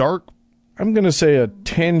of a dark. I'm gonna say a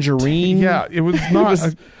tangerine. Yeah, it was not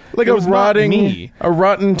like it a was not rotting, me. a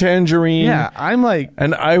rotten tangerine. Yeah, I'm like,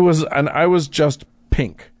 and I was just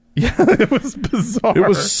pink. yeah, it was bizarre. It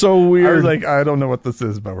was so I weird. was like, I don't know what this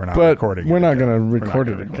is, but we're not but recording. we're it not again. gonna We're not record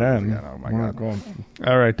gonna it record again. Oh my We're god. not going.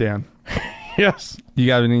 All right, Dan. Yes. You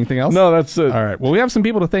got anything else? No, that's it. All right. Well, we have some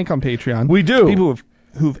people to thank on Patreon. We do. People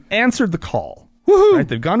who've answered the call. Woohoo! Right?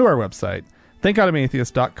 They've gone to our website,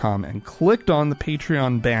 thankgodimatheist.com, and clicked on the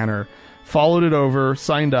Patreon banner, followed it over,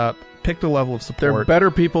 signed up, picked a level of They're support.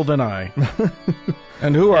 better people than I.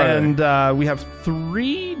 And who are And we have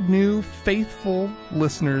 3 new faithful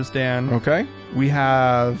listeners, Dan. they? Okay. We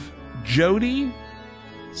have Jody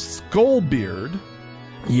Skullbeard,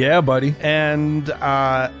 Yeah, buddy. and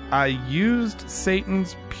I used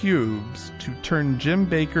Satan's pubes to turn Jim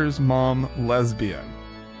Baker's mom lesbian.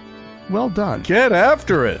 Well done. Get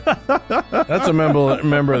after it. That's a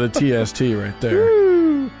member of the TST right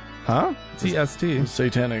there. Huh? TST.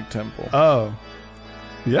 Satanic Temple. Oh.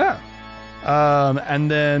 Yeah. And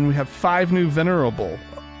then we have 5 new venerable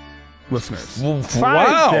listeners.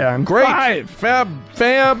 Wow. Dan. Great. 5.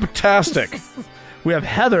 Fantastic. We have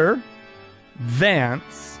Heather,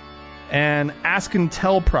 Vance, and Ask and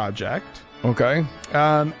Tell Project. Okay.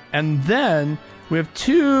 And then we have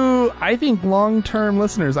 2, I think, long-term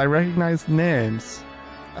listeners. I recognize the names.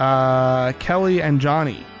 Kelly and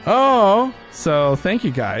Johnny. Oh, So thank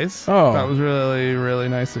you guys. Oh. That was really, really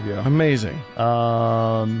nice of you. amazing.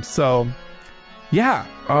 So yeah.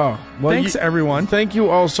 Oh, well, Thanks everyone. Thank you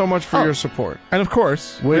all so much for Oh. your support. And of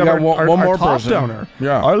course, We have got our, one our more top person. donor.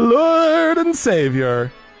 Yeah. Our Lord and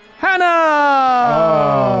Savior, Hannah.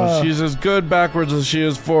 Oh, she's as good backwards as she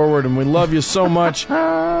is forward, and we love you so much.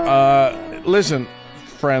 Listen,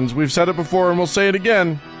 friends, we've said it before, and we'll say it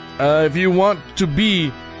again. If you want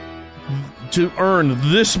to earn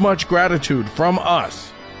this much gratitude from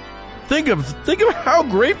us, think of how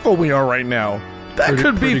grateful we are right now. That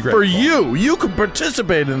could be pretty for grateful. you. You could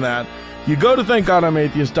participate in that. You go to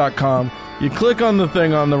thankgodimatheist.com. You click on the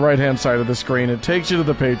thing on the right-hand side of the screen. It takes you to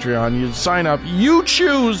the Patreon. You sign up. You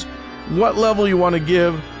choose what level you want to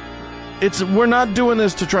give. We're not doing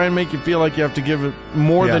this to try and make you feel like you have to give it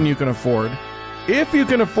more Yeah. than you can afford. If you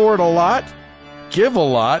can afford a lot, give a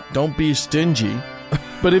lot. Don't be stingy.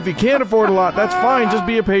 But if you can't afford a lot, that's fine. Just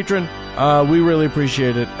be a patron. We really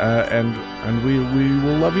appreciate it, and we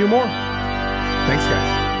will love you more. Thanks,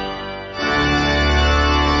 guys.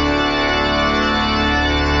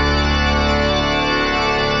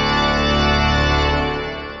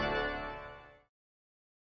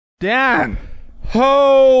 Dan,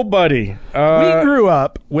 Oh, buddy. we grew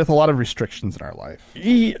up with a lot of restrictions in our life.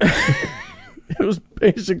 It was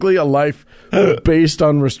basically a life based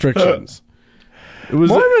on restrictions. It was.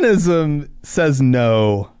 Mormonism says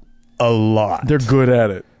no a lot. They're good at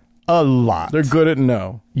it. a lot. They're good at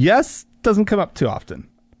no. Yes doesn't come up too often.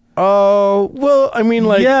 Oh, well, I mean,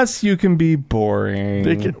 like, yes, you can be boring.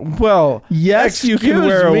 they can, well, yes, you can excuse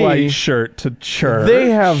wear a me, white shirt to church.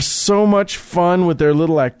 They have so much fun with their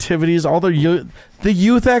little activities, all their the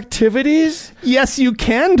youth activities. Yes, you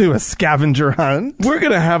can do a scavenger hunt. We're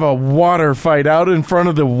going to have a water fight out in front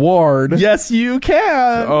of the ward. Yes, you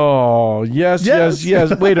can. Oh, yes, yes, Yes.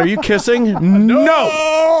 yes. Wait, are you kissing? No.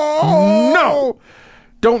 No.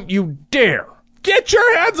 Don't you dare. Get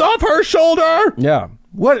your hands off her shoulder. Yeah.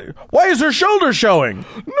 What? Why is her shoulder showing?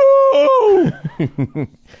 No.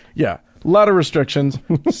 Yeah. A lot of restrictions.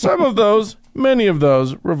 Some of those, many of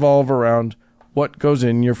those, revolve around what goes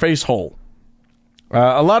in your face hole.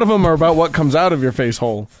 A lot of them are about what comes out of your face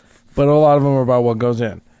hole, but a lot of them are about what goes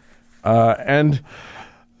in. And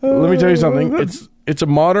let me tell you something. It's a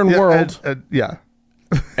modern world, Yeah.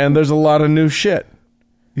 and there's a lot of new shit.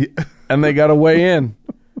 Yeah. And they got to weigh in.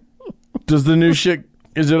 Does the new shit,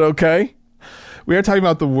 is it okay? We are talking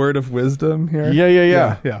about the word of wisdom here. Yeah.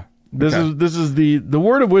 Yeah. This Okay. is the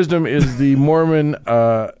word of wisdom is the Mormon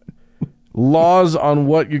laws on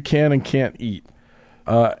what you can and can't eat.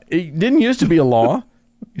 It didn't used to be a law.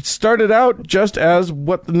 It started out just as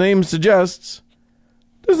what the name suggests.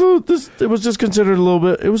 It was just considered a little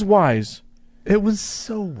bit. It was wise. It was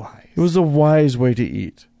so wise. It was a wise way to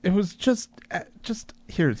eat. It was just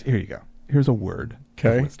here you go. Here's a word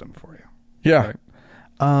Okay. of wisdom for you. Yeah.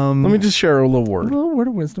 Let me just share a little A word. little word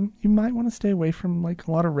of wisdom. You might want to stay away from like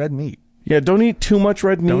a lot of red meat. Yeah, don't eat too much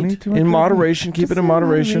red meat. Don't eat too much in red moderation. meat. Keep Just it in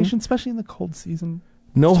moderation. especially in the cold season.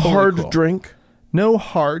 No Totally hard cool. drink. No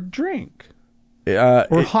hard drink Or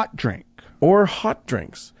or hot drink. or hot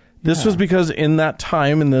drinks. This was because in that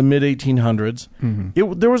time, in the mid 1800s,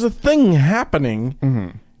 there was a thing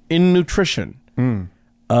happening in nutrition.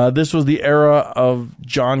 This was the era of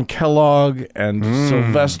John Kellogg and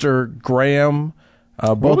Sylvester Graham.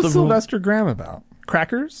 What Both was of them. Sylvester Graham about?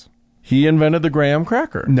 Crackers? He invented the graham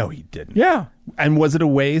cracker. No, he didn't. Yeah. And was it a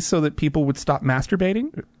way so that people would stop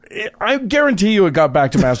masturbating? I guarantee you it got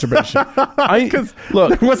back to masturbation.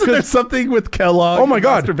 Look, Wasn't there something with Kellogg? oh my and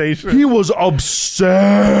God, masturbation. he was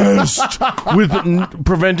obsessed with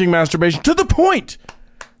preventing masturbation to the point.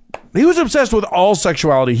 He was obsessed with all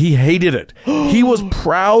sexuality. He hated it. He was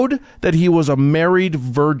proud that he was a married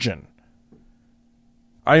virgin.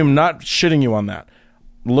 I am not shitting you on that.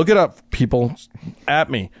 Look it up, people. At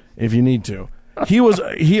me if you need to. He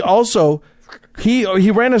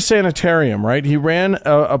ran a sanitarium, right? He ran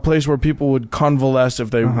a place where people would convalesce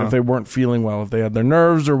if they weren't feeling well, if they had their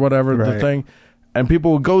nerves or whatever the Right. thing, and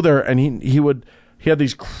people would go there, and he had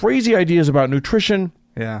these crazy ideas about nutrition,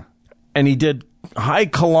 Yeah. and he did high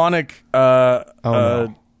colonic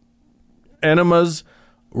enemas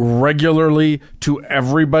regularly to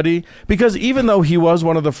everybody, because even though he was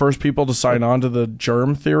one of the first people to sign on to the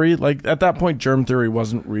germ theory, like at that point germ theory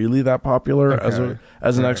wasn't really that popular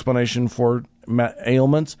as an explanation for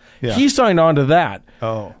ailments. Yeah. He signed on to that.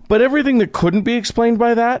 Oh. But everything that couldn't be explained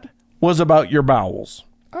by that was about your bowels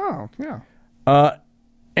Oh, yeah.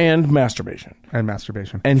 and masturbation. And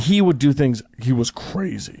masturbation. And he would do things. He was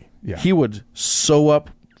crazy. Yeah. He would sew up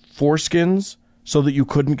foreskins so that you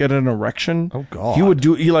couldn't get an erection. Oh, God.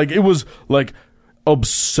 It was like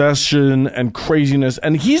obsession and craziness.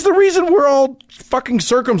 And he's the reason we're all fucking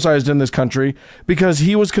circumcised in this country, because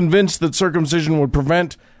he was convinced that circumcision would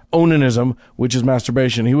prevent onanism, which is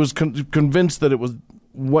masturbation. He was convinced that it was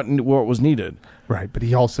what was needed. Right, but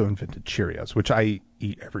he also invented Cheerios, which I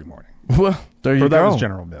eat every morning. Well, there you Or go. that was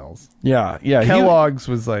General Mills. Yeah. Kellogg's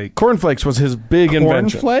was like... Cornflakes was his big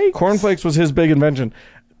invention. Cornflakes? Cornflakes was his big invention.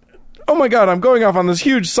 Oh my God, I'm going off on this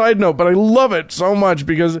huge side note, but I love it so much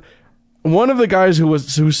because one of the guys who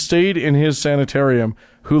stayed in his sanitarium,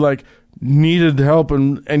 who like needed help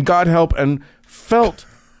and got help and felt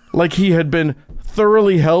like he had been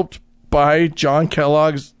thoroughly helped by John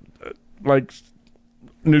Kellogg's like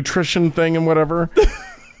nutrition thing and whatever.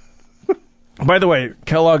 By the way,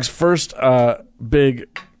 Kellogg's first big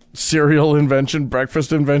cereal invention,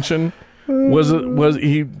 breakfast invention, was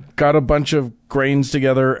he got a bunch of grains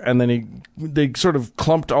together and then they sort of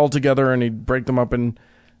clumped all together and he'd break them up and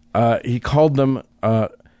he called them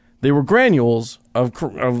they were granules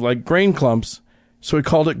of like grain clumps, so he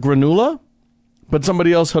called it granula. But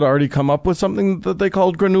somebody else had already come up with something that they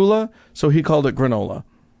called granula, so he called it granola.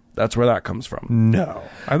 That's where that comes from. No.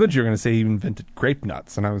 I thought you were going to say he invented grape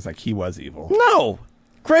nuts, and I was like, he was evil. No.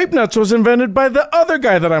 Grape nuts was invented by the other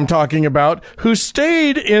guy that I'm talking about, who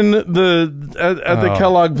stayed in at the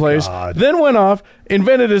Kellogg place, then went off,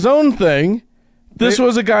 invented his own thing. This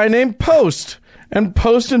was a guy named Post, and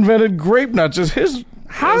Post invented grape nuts as his.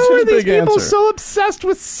 How as are his these big people answer. so obsessed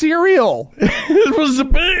with cereal?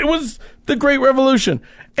 It was the Great Revolution.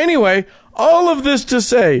 Anyway, all of this to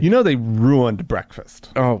say, You know they ruined breakfast.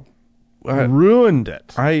 oh, Ruined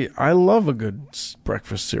it. I love a good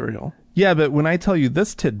breakfast cereal. Yeah, but when I tell you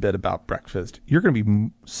this tidbit about breakfast, you're going to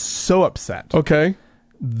be so upset. Okay.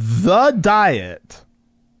 The diet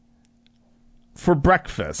for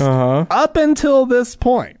breakfast, Uh-huh. up until this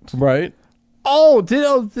point, Right.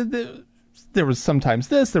 there was sometimes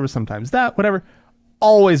this, there was sometimes that, whatever.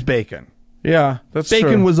 Always bacon. Yeah, that's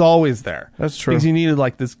Bacon true. was always there. That's true. Because you needed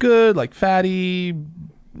like this good, like fatty,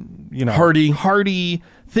 hearty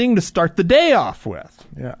thing to start the day off with.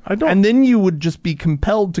 Yeah, I don't. And then you would just be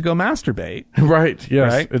compelled to go masturbate. Right.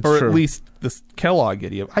 Yes. Right? It's Or true. at least this Kellogg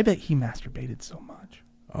idiot. I bet he masturbated so much.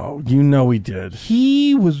 Oh, you know he did.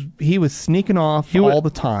 He was sneaking off all the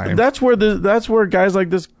time. That's where guys like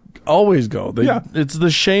this always go. It's the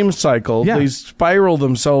shame cycle. Yeah. They spiral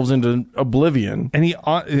themselves into oblivion. And he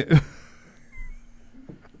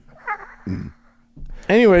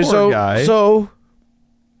Anyway, Poor so guy.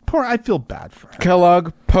 I feel bad for him.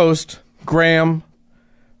 Kellogg, Post, Graham,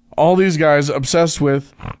 all these guys obsessed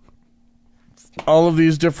with all of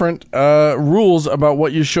these different rules about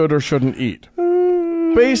what you should or shouldn't eat,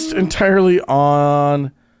 based entirely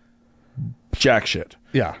on jack shit.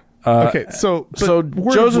 Yeah. Okay, so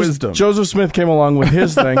Joseph Smith came along with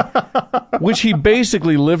his thing, which he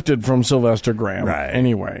basically lifted from Sylvester Graham. Right.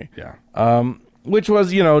 Anyway. Yeah. Which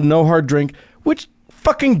was, no hard drink, which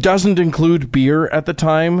fucking doesn't include beer at the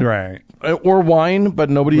time. Right. Or wine,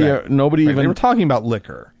 but nobody Right. even... They were talking about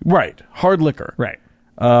liquor. Right. Hard liquor. Right.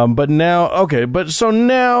 But now, so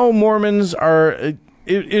now Mormons are...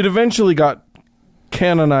 It eventually got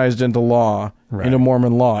canonized into law, Right. into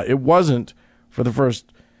Mormon law. It wasn't for the first...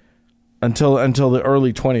 Until the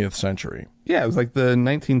early 20th century. Yeah, it was like the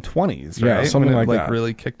 1920s, right? Yeah, something when it, like that.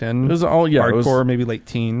 really kicked in. It was all, yeah. Hardcore, It was, maybe late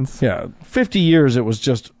teens. yeah, 50 years it was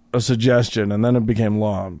just a suggestion, and then it became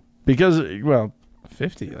law. Because,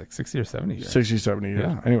 50, like 60 or 70 years. 60, 70 years.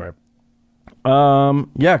 Yeah. Anyway.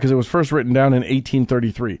 Because it was first written down in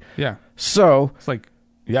 1833. Yeah. So, It's like,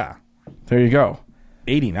 yeah, there you go.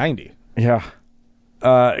 80, 90. Yeah.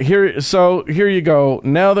 Here you go.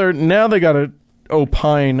 Now they got to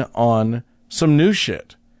opine on some new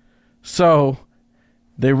shit. So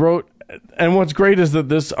they wrote, and what's great is that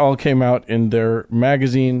this all came out in their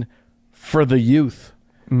magazine for the youth,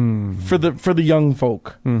 for the young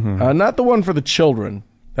folk, not the one for the children.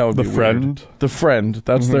 That would The be weird. Friend? The Friend.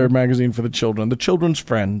 That's their magazine for the children. The Children's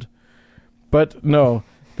Friend. But no,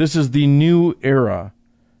 this is the New Era.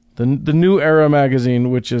 The New Era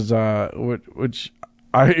magazine, which is which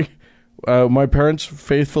I my parents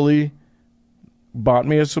faithfully bought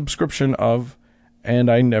me a subscription of,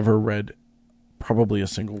 and I never read probably a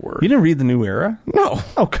single word. You didn't read The New Era? No.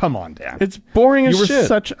 Oh, come on, Dan. It's boring as You were shit.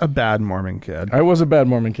 such a bad Mormon kid. I was a bad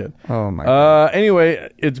Mormon kid. Oh, my God. Anyway,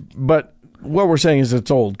 but what we're saying is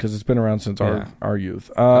it's old because it's been around since Yeah. our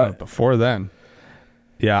youth. Before then.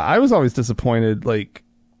 Yeah, I was always disappointed. Like,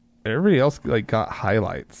 everybody else got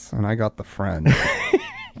highlights, and I got The Friend.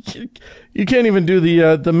 You can't even do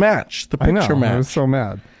the match, the I know. picture match. I was so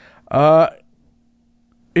mad.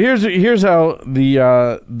 Here's how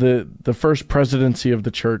the first presidency of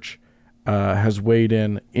the church has weighed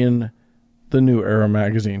in the New Era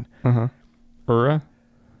magazine. Ura?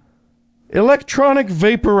 Electronic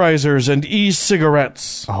vaporizers and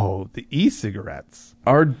e-cigarettes Oh, the e-cigarettes.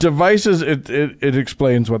 are devices. It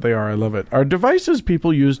explains what they are. I love it. Are devices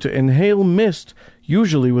people use to inhale mist,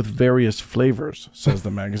 usually with various flavors, says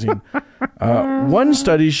the magazine. One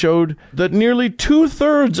study showed that nearly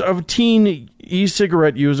 2/3 of teen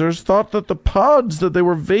e-cigarette users thought that the pods that they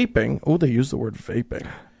were vaping. Oh, they use the word vaping.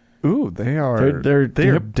 Ooh, they are. They're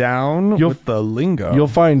down with the lingo. You'll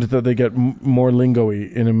find that they get more lingo-y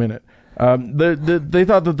in a minute. They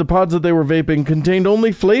thought that the pods that they were vaping contained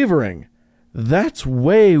only flavoring. That's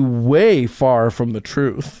way, way far from the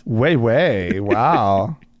truth. Way.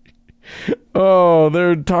 Wow. Oh,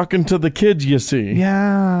 they're talking to the kids, you see.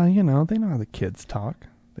 Yeah, they know how the kids talk.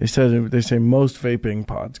 They say most vaping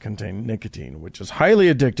pods contain nicotine, which is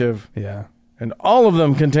highly addictive, Yeah. and all of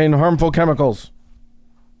them contain harmful chemicals.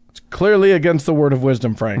 It's clearly against the word of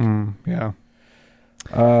wisdom, Frank. Yeah.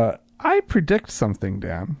 I predict something,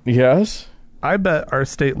 Dan. Yes? I bet our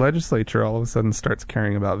state legislature all of a sudden starts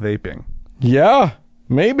caring about vaping. Yeah,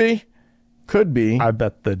 maybe. Could be. I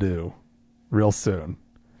bet they do. Real soon.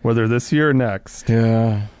 Whether this year or next,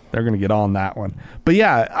 Yeah. they're going to get on that one. But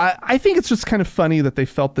yeah, I think it's just kind of funny that they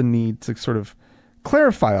felt the need to sort of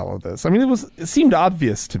clarify all of this. I mean, it seemed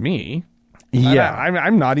obvious to me. Yeah.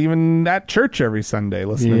 I'm not even at church every Sunday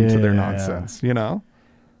listening to their Yeah. nonsense,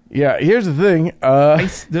 Yeah, here's the thing.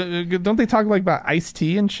 Don't they talk about iced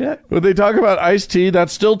tea and shit? When they talk about iced tea,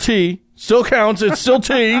 that's still tea. Still counts. It's still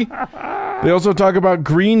tea. They also talk about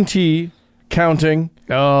green tea counting.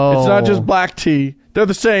 Oh. It's not just black tea. They're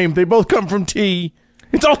the same. They both come from tea.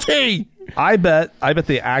 It's all tea. I bet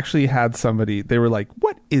they actually had somebody. They were like,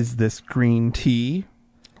 "What is this green tea?"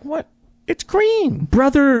 What? It's green.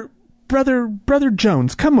 Brother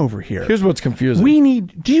Jones, come over here. Here's what's confusing.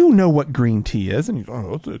 Do you know what green tea is? And he's,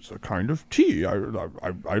 it's a kind of tea. I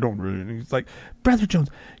don't really. And he's like, Brother Jones,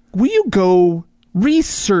 will you go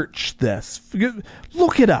research this?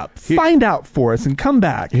 Look it up. Find out for us and come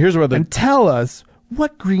back. And tell us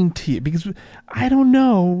what green tea, because I don't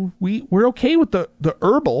know. We're okay with the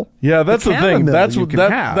herbal. Yeah, that's the thing.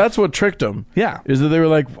 chamomile That's what tricked them. Yeah. Is that they were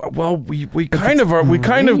like, well, we kind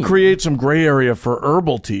of create some gray area for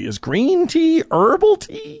herbal tea. Is green tea herbal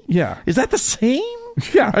tea? Yeah. Is that the same?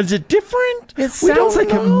 Yeah. Is it different? It sounds like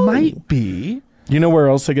it might be. You know where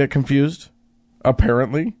else they get confused?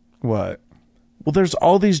 Apparently. What? Well, there's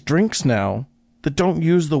all these drinks now that don't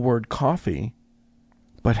use the word coffee,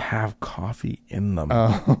 but have coffee in them.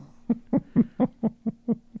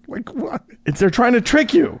 Like what? They're trying to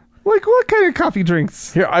trick you. Like, what kind of coffee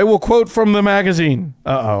drinks? Here, I will quote from the magazine.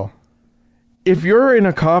 Uh-oh. If you're in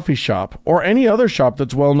a coffee shop or any other shop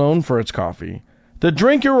that's well known for its coffee, the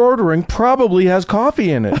drink you're ordering probably has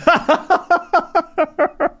coffee in it.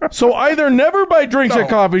 So either never buy drinks at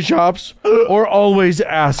coffee shops or always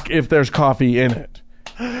ask if there's coffee in it.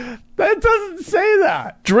 That doesn't say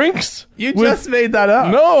that. Drinks? You just made that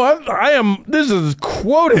up. No, I am. This is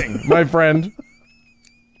quoting, my friend.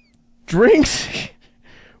 Drinks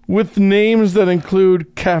with names that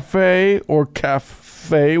include cafe or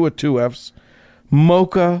cafe with 2 F's,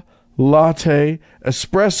 mocha, latte,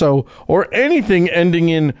 espresso, or anything ending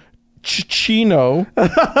in chino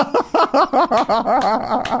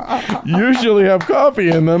usually have coffee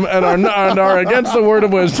in them and are against the word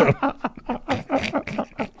of wisdom.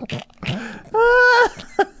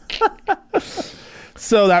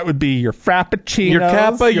 So that would be your frappuccino, Your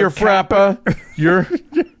Kappa, your Frappa,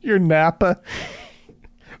 your Napa.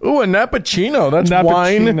 Ooh, a Nappuccino. That's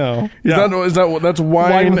Nappuccino. wine. Yeah. That's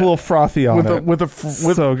wine, Wine with a little frothy on it. with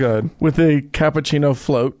So good. with a cappuccino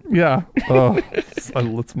float. Yeah. Oh,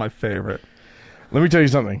 that's my favorite. Let me tell you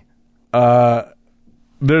something.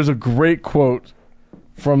 There's a great quote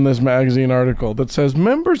from this magazine article that says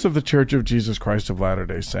members of the Church of Jesus Christ of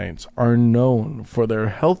Latter-day Saints are known for their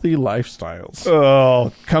healthy lifestyles.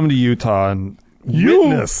 Oh, come to Utah and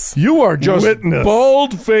witness. You are just Witness.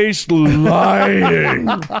 bald-faced lying.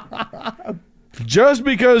 Just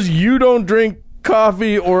because you don't drink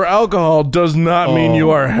coffee or alcohol does not mean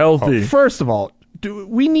you are healthy. First of all,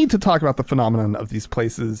 we need to talk about the phenomenon of these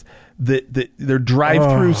places that they're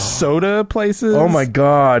drive-through soda places. Oh my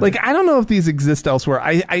God. Like, I don't know if these exist elsewhere.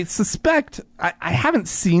 I suspect I haven't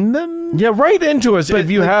seen them. Yeah, write into us if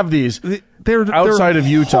you like, have these. They're outside of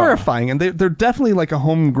Utah. horrifying, and they're definitely like a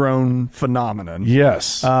homegrown phenomenon.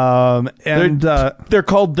 Yes. They're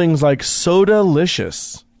called things like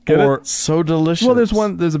Sodalicious. Get Or- it? So delicious. well, there's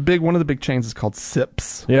one of the big chains is called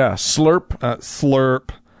Sips, Yeah, Slurp. Slurp.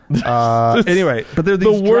 Anyway, but they're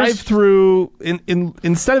these The worst- drive-through.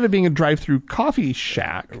 Instead of it being a drive-through coffee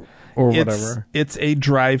shack Or it's- whatever. it's a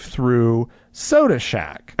drive-through soda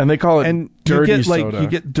shack. And they call it And dirty you get soda. you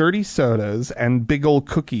get dirty sodas and big old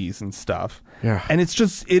cookies and stuff. Yeah. And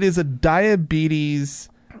it is a diabetes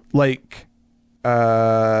like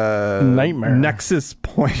Nightmare. nexus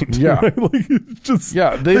point. Yeah. Right? Like, it's just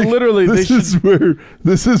Yeah, they literally- this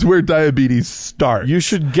they is where diabetes starts. You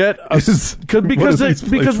should get a Is one of because these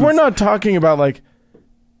because we're places. not talking about like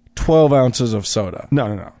 12 ounces of soda.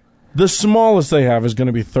 no. The smallest they have is going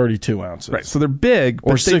to be 32 ounces. Right. So they're big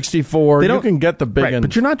Or but 64. they You don't- can get the big Right, one.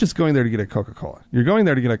 but you're not just going there to get a Coca-Cola. You're going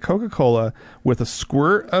there to get a Coca-Cola with a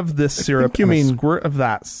squirt of this syrup you and mean- a squirt of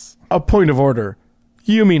that. A point of order.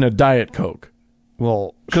 You mean a Diet Coke.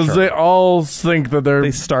 Well, Because sure. they all think that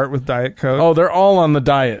they start with Diet Coke. they're all on the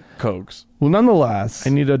Diet Cokes. Well, nonetheless,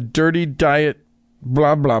 I need a dirty diet,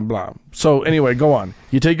 blah, blah, blah. So anyway, go on.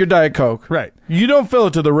 You take your Diet Coke. right. You don't fill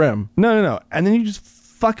it to the rim. No. And then you just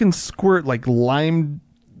fucking squirt like lime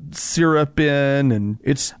syrup in and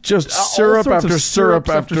It's just all syrup sorts of after syrup syrups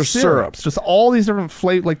after syrup. syrups. Just all these different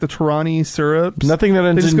flavors, like the Tarani syrups. Nothing that They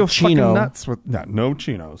ends just in go fucking chino. nuts with no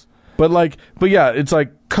chinos. But yeah, it's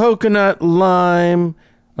like coconut, lime,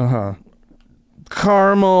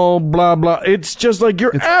 caramel, blah, blah. It's just like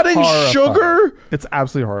you're adding horrifying. sugar It's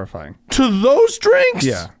absolutely horrifying. to those drinks.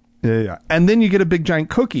 Yeah. And then you get a big giant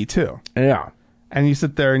cookie too. Yeah. And you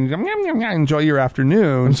sit there and you go, yum, yum, yum, enjoy your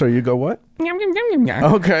afternoon. And so you go, what? Yum, yum, yum, yum,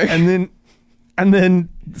 yum. Okay. And then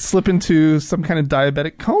slip into some kind of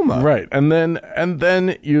diabetic coma. Right. And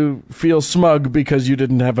then you feel smug because you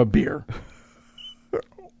didn't have a beer.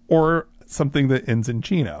 Or something that ends in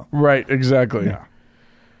chino. Right, exactly. Yeah.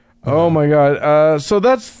 Oh my God. So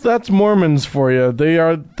that's Mormons for you.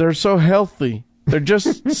 They're so healthy. They're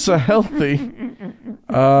just so healthy.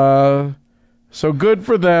 So good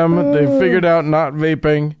for them. They figured out not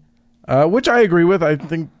vaping, which I agree with. I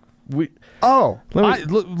think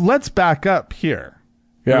Let's back up here.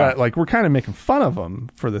 Yeah. Like we're kind of making fun of them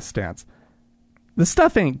for this stance. This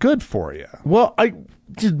stuff ain't good for you. Well,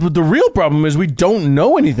 the real problem is we don't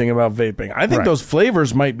know anything about vaping. I think Right. those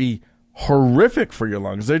flavors might be horrific for your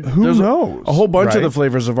lungs. Who knows? A whole bunch of Right. the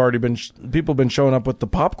flavors have already been people been showing up with the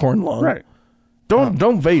popcorn lung. Right. Don't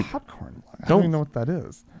vape. Popcorn. I Don't- don't even know what that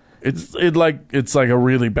is. It's like a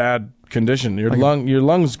really bad condition. Your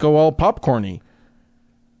lungs go all popcorny.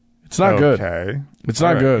 It's not good. Okay. It's All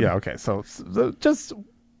not right. good. Yeah, okay. So just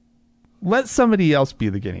let somebody else be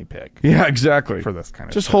the guinea pig Yeah, exactly. for this kind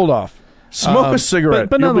of Just shit. hold off. Smoke a cigarette.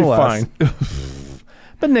 But You'll be nonetheless, fine.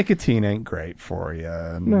 but nicotine ain't great for you.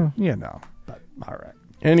 No. But all right.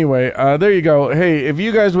 Anyway, there you go. Hey, if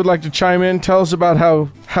you guys would like to chime in, tell us about how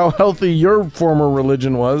healthy your former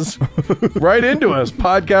religion was. Write into us,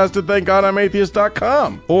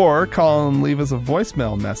 podcast@thankgodimatheist.com. Or call and leave us a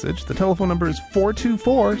voicemail message. The telephone number is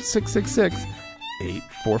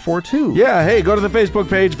 424-666-8442. Yeah, hey, go to the Facebook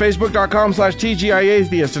page,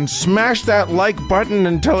 facebook.com/TGIAtheist, and smash that like button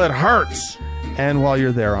until it hurts. And while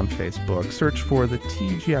you're there on Facebook, search for the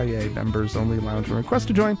TGIA Members Only Lounge and request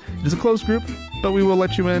to join. It is a closed group, but we will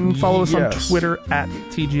let you in. Follow us on Twitter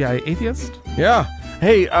 @TGIA Atheist. Yeah.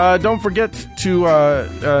 Hey, don't forget to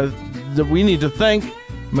that we need to thank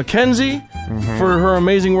Mackenzie for her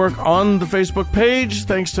amazing work on the Facebook page.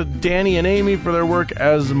 Thanks to Danny and Amy for their work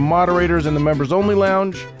as moderators in the Members Only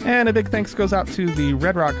Lounge. And a big thanks goes out to the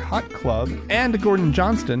Red Rock Hot Club and to Gordon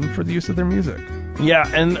Johnston for the use of their music. Yeah,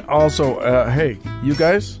 and also, hey, you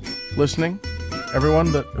guys listening, everyone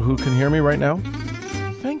who can hear me right now,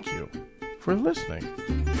 thank you for listening.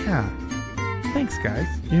 Yeah. Thanks, guys.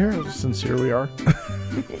 You hear how sincere we are?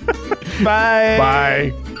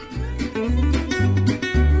 Bye. Bye.